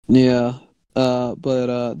 Yeah,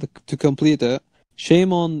 to complete it,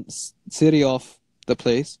 shame on city of the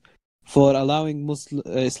place for allowing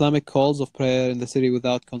Islamic calls of prayer in the city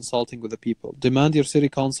without consulting with the people. Demand your city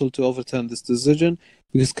council to overturn this decision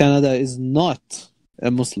because Canada is not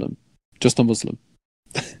a Muslim, just a Muslim.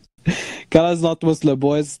 Canada is not Muslim,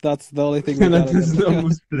 boys. That's the only thing we got. Canada is not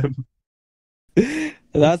Muslim.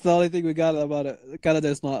 That's the only thing we got about it. Canada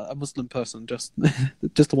is not a Muslim person, just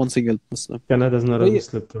one single Muslim. Canada is not a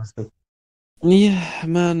Muslim person. Yeah,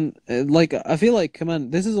 man. Like, I feel like, man,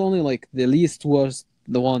 this is only like the least worst,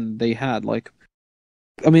 the one they had. Like,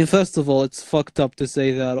 I mean, first of all, it's fucked up to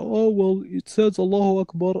say that, oh, well, it says Allahu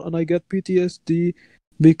Akbar and I get PTSD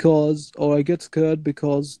or I get scared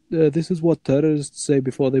because this is what terrorists say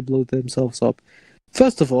before they blow themselves up.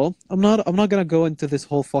 First of all, I'm not gonna go into this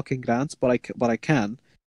whole fucking rant, but I can.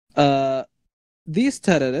 These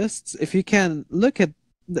terrorists, if you can look at,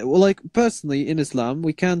 like, personally in Islam,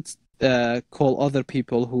 we can't call other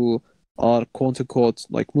people who are quote unquote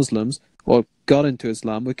like Muslims or got into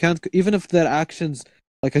Islam. We can't, even if their actions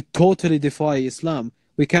like totally defy Islam,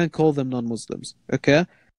 we can't call them non-Muslims. Okay,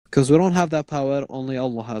 because we don't have that power. Only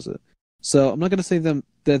Allah has it. So I'm not gonna say that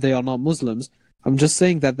they are not Muslims. I'm just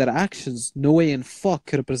saying that their actions, no way in fuck,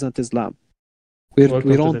 represent Islam. We don't. To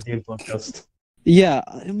the Deen podcast. Yeah,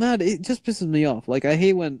 man, it just pisses me off. Like, I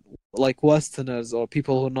hate when like Westerners or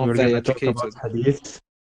people who are not very educated. Talk about hadith.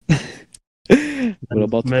 We're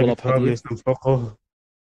about to pull up hadith. Some fiqh.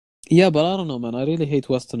 Yeah, but I don't know, man. I really hate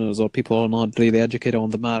Westerners or people who are not really educated on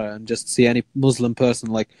the matter and just see any Muslim person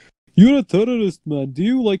like, you're a terrorist, man. Do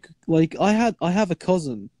you like I have a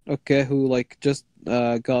cousin, okay, who like just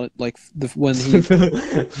got like when he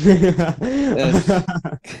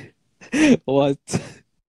what?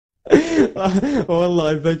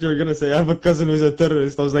 Wallah, I thought you were gonna say I have a cousin who's a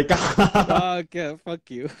terrorist. I was like, okay, fuck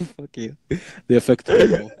you. The affected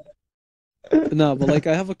people. No, but like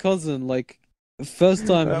I have a cousin. Like first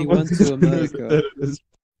time he went to America.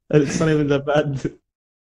 And it's not even that bad.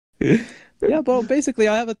 Yeah, but basically,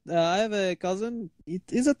 I have a cousin.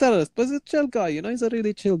 He's a terrorist, but he's a chill guy. He's a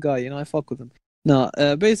really chill guy. I fuck with him. No,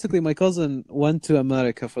 basically, my cousin went to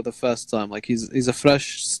America for the first time. Like, he's a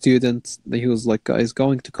fresh student. He was like, he's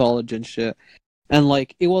going to college and shit. And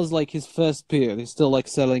like, it was like his first period. He's still like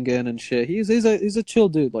settling in and shit. He's a chill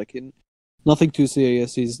dude. Like, nothing too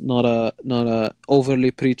serious. He's not a overly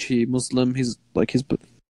preachy Muslim. He's like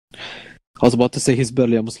I was about to say he's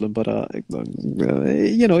barely a Muslim, but he's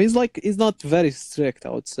not very strict, I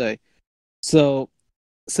would say. So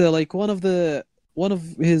like one of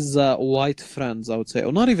his white friends, I would say,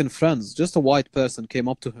 or not even friends, just a white person came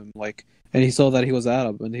up to him, like, and he saw that he was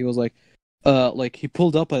Arab, and he was like he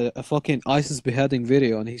pulled up a fucking ISIS beheading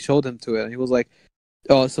video, and he showed him to it, and he was like,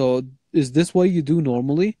 oh, so is this what you do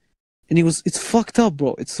normally? And it's fucked up,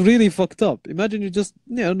 bro. It's really fucked up. Imagine you're just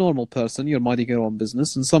a normal person, you're minding your own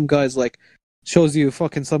business, and some guy's like shows you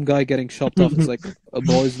fucking some guy getting chopped off. It's like,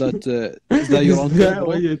 boy, is that your uncle? Is that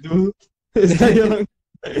what you do? Is that your uncle?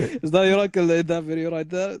 Is that your uncle in that video right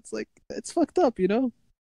there? It's like, it's fucked up,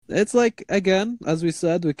 It's like, again, as we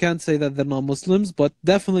said, we can't say that they're not Muslims, but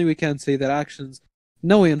definitely we can't say their actions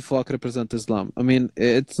no way in fuck represent Islam. I mean,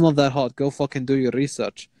 it's not that hard. Go fucking do your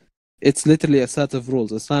research. It's literally a set of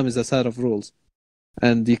rules. Islam is a set of rules.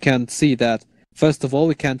 And you can't see that. First of all,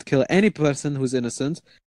 we can't kill any person who's innocent.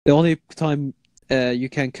 The only time you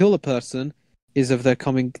can kill a person is if they're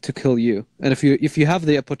coming to kill you. And if you have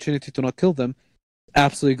the opportunity to not kill them,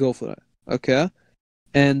 absolutely go for it. Okay?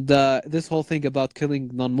 And this whole thing about killing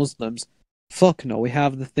non-Muslims, fuck no. We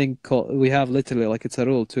have literally, like, it's a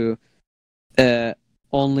rule to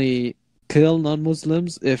only kill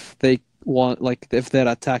non-Muslims if they want, like, if they're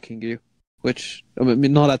attacking you, which, I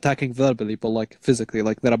mean, not attacking verbally, but like physically,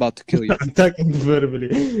 like they're about to kill you. Attacking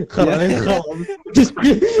verbally.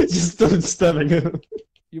 Just start stabbing him.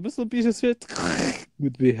 You Muslim piece of shit.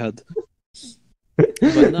 Would be head.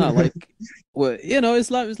 But no, like, well,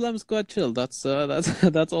 Islam's quite chill. That's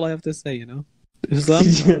all I have to say. Islam,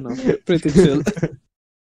 I don't know, pretty chill.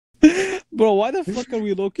 Bro, why the fuck are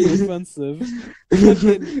we low-key offensive?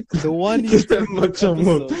 Fucking the one YouTube Mucho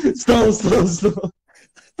more. episode. Slow.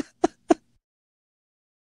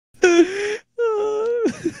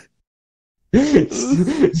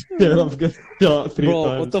 I've got shot 3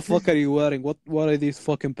 Bro, what the times. fuck are you wearing? What are these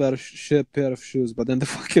fucking pair of shoes? But then the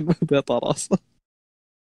fucking بيطلع راسه.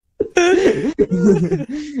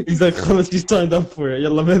 He's like, خلاص, you signed up for it.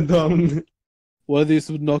 يلا man down. What are these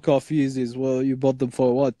knockoff Yeezys? Well, you bought them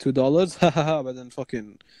for what? $2? Hahaha. But then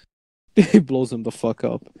fucking he blows him the fuck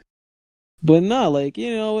up. But no, like,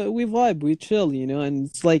 we vibe, we chill, and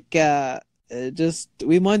it's like just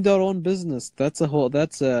we mind our own business. That's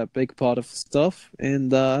a big part of stuff,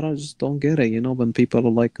 and I just don't get it, when people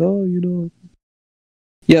are like, oh,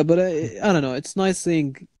 yeah, but I don't know. It's nice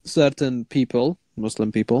seeing certain people,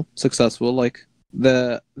 Muslim people, successful. Like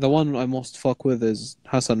the one I most fuck with is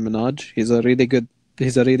Hassan Minhaj. He's a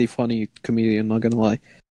really funny comedian. Not gonna lie,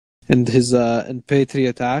 and his and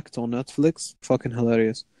Patriot Act on Netflix, fucking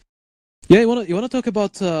hilarious. Yeah, you wanna talk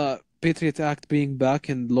about Patriot Act being back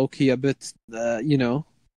and low-key a bit,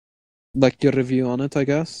 like your review on it, I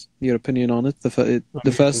guess, your opinion on it.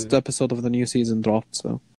 The first episode of the new season dropped,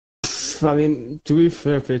 so. I mean, to be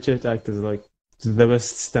fair, Patriot Act is like the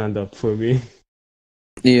best stand-up for me.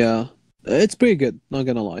 Yeah, it's pretty good, not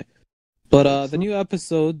gonna lie. But the new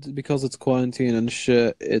episode, because it's quarantine and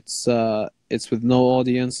shit, it's with no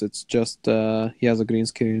audience. It's just he has a green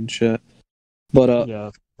screen and shit. But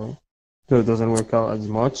Yeah, so it doesn't work out as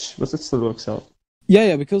much, but it still works out.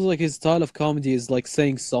 yeah, because like his style of comedy is like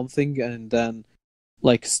saying something and then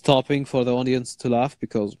like stopping for the audience to laugh,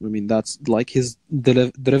 because I mean that's like his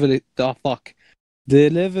delivery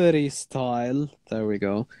style. There we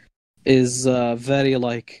go. Is very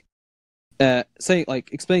like saying,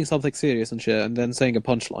 like, explaining something serious and shit, and then saying a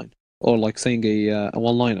punchline, or like saying a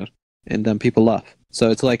one-liner, and then people laugh. So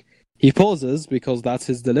it's like he pauses because that's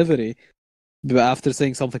his delivery, but after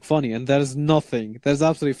saying something funny, and there's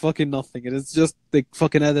absolutely fucking nothing, and it's just the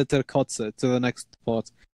fucking editor cuts it to the next part.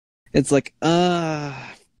 It's like It's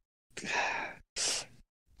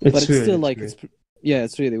but it's weird. still like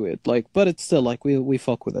it's really weird. Like, but it's still like we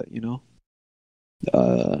fuck with it,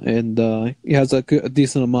 and he has a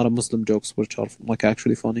decent amount of Muslim jokes which are like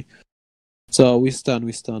actually funny. So we stand.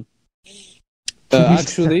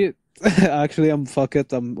 Actually, I'm fuck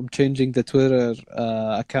it. I'm changing the Twitter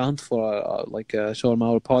account for like a Shawarma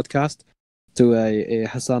Hour podcast to a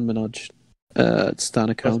Hassan Minhaj stan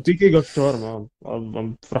account. Speaking of shawarma,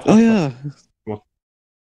 I'm Oh yeah, What?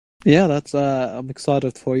 yeah. That's I'm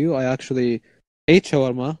excited for you. I actually ate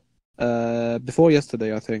shawarma before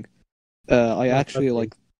yesterday, I think. I actually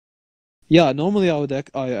like. Yeah, normally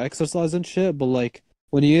I exercise and shit, but like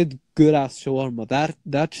when you eat good ass shawarma,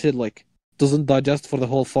 that shit like doesn't digest for the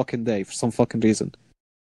whole fucking day for some fucking reason.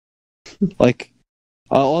 Like,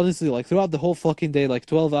 honestly, like throughout the whole fucking day, like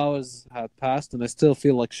 12 hours had passed, and I still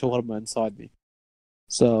feel like shawarma inside me.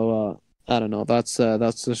 So I don't know. That's the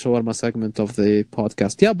shawarma segment of the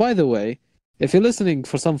podcast. Yeah. By the way, if you're listening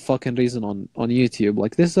for some fucking reason on YouTube,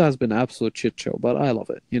 like this has been an absolute shit show, but I love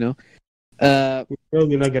it. Uh, We're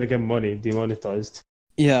probably not gonna get money demonetized.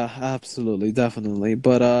 Yeah, absolutely, definitely.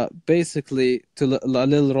 But basically, a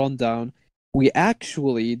little rundown, we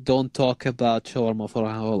actually don't talk about shawarma for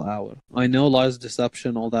a whole hour. I know lies,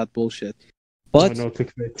 deception, all that bullshit, I but know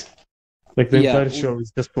clickbait. Like the yeah, entire show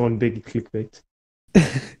is just one big clickbait.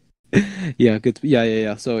 yeah, good.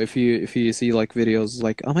 Yeah. So if you see like videos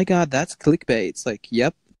like, oh my god, that's clickbait, it's like,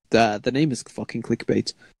 yep, the name is fucking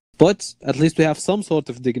clickbait. But at least we have some sort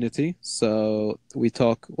of dignity. So we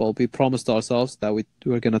promised ourselves that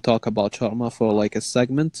we're gonna talk about shawarma for like a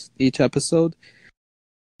segment each episode,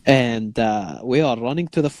 and we are running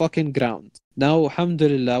to the fucking ground now.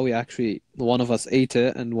 Alhamdulillah, one of us ate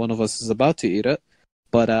it, and one of us is about to eat it.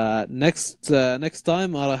 But next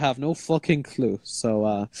time I have no fucking clue.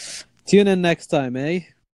 So tune in next time, eh?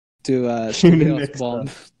 To Tune in Chaos next Bomb.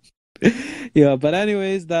 time. Yeah, but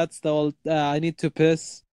anyways, that's the all. I need to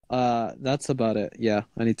piss. That's about it. Yeah,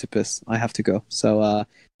 I need to piss. I have to go. So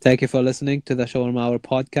thank you for listening to the Shawarma Hour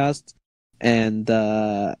podcast. And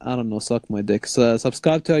I don't know, suck my dick. So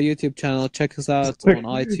subscribe to our YouTube channel. Check us out on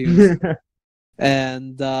iTunes.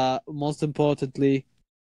 And most importantly,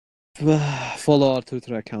 follow our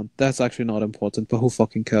Twitter account. That's actually not important, but who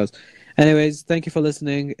fucking cares? Anyways, thank you for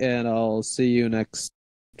listening, and I'll see you next.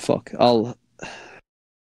 Fuck off.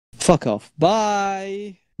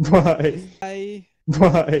 Bye. Bye. Bye.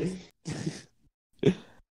 Bye.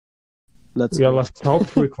 Let's Yeah, go. let's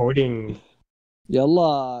stop recording.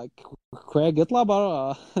 يلا Craig اطلع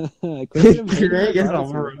برا. Craig you're invading my Craig is privacy.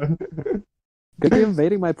 over. Craig you're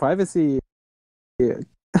invading my privacy.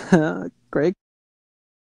 Craig.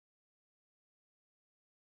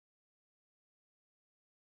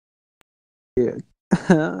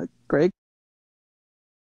 Craig.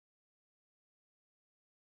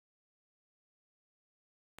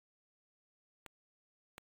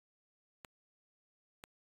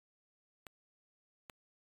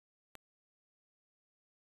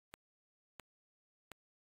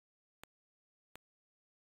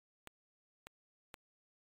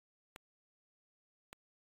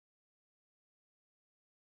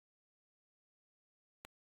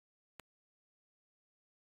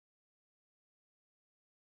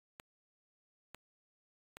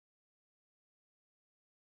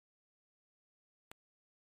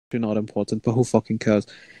 Not important, but who fucking cares?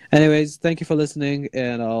 Anyways, thank you for listening,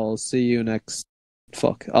 and I'll see you next.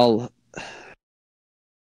 I'll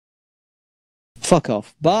fuck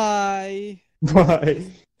off. Bye. Bye.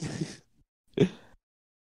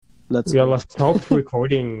 Let's يلا go. stop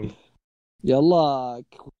recording. يلا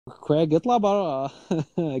Craig اطلع برا.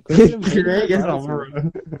 Craig you're invading my Craig is privacy. over.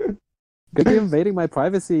 Craig you're invading my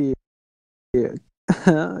privacy.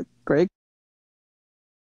 Craig.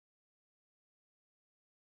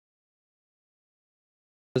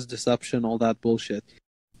 Deception, all that bullshit.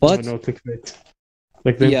 But No clickbait.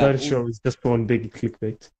 Like the yeah, entire show is just one big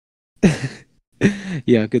clickbait.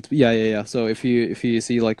 yeah, good. Yeah. So if you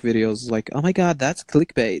see like videos like, oh my god, that's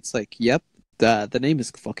clickbait. It's like, yep, the name is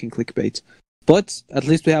fucking clickbait. But at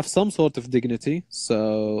least we have some sort of dignity.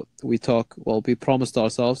 So we talk. Well, we promised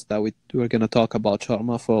ourselves that we're gonna talk about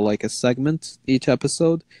shawarma for like a segment each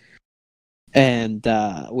episode, and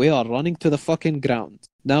we are running to the fucking ground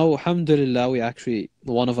now. Alhamdulillah, we actually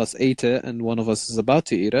one of us ate it, and one of us is about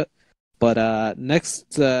to eat it. But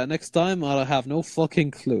next time I'll have no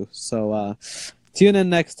fucking clue. So tune in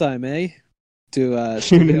next time, eh? To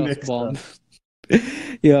Tune in Chaos next Bomb. time.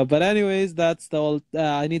 Yeah, but anyways, that's the all.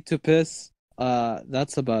 I need to piss.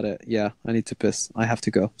 That's about it. Yeah, I need to piss. I have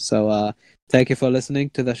to go. So thank you for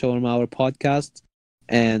listening to the Shawarma Hour podcast.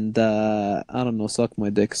 And I don't know, suck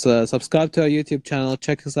my dick. So subscribe to our YouTube channel.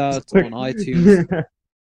 Check us out on iTunes.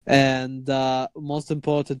 And most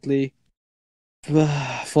importantly,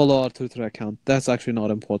 follow our Twitter account. That's actually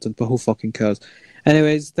not important, but who fucking cares?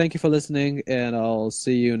 Anyways, thank you for listening, and I'll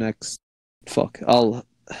see you next. I'll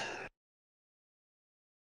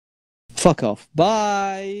fuck off.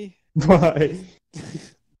 Bye. Bye.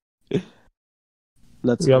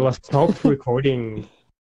 Let's go. يلا stop recording.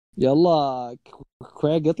 يلا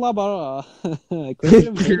Craig اطلع برا. Craig you're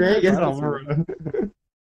invading my Craig is privacy. over.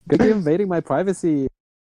 Craig you're invading my privacy.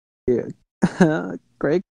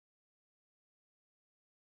 Craig.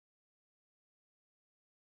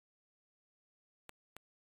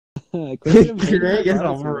 Craig you're invading my Craig is privacy.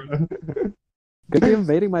 over. Craig you're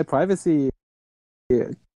invading my privacy.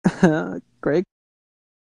 Craig.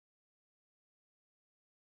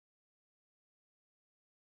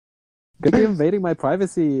 Craig you're invading my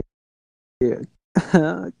privacy.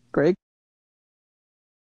 Craig.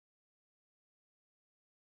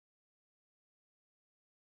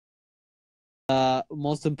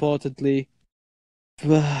 Most importantly,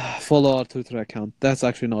 follow our Twitter account. That's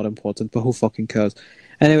actually not important, but who fucking cares?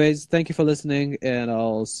 Anyways, thank you for listening, and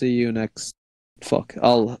I'll see you next.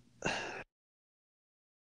 I'll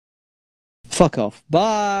fuck off.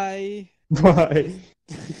 Bye. Bye.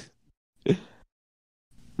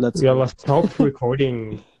 Let's يلا go. stop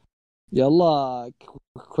recording. يلا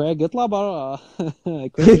Craig اطلع برا.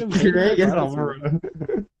 Craig you're invading my Craig is privacy. over.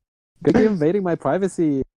 Craig you're invading my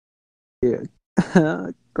privacy.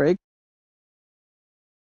 Craig.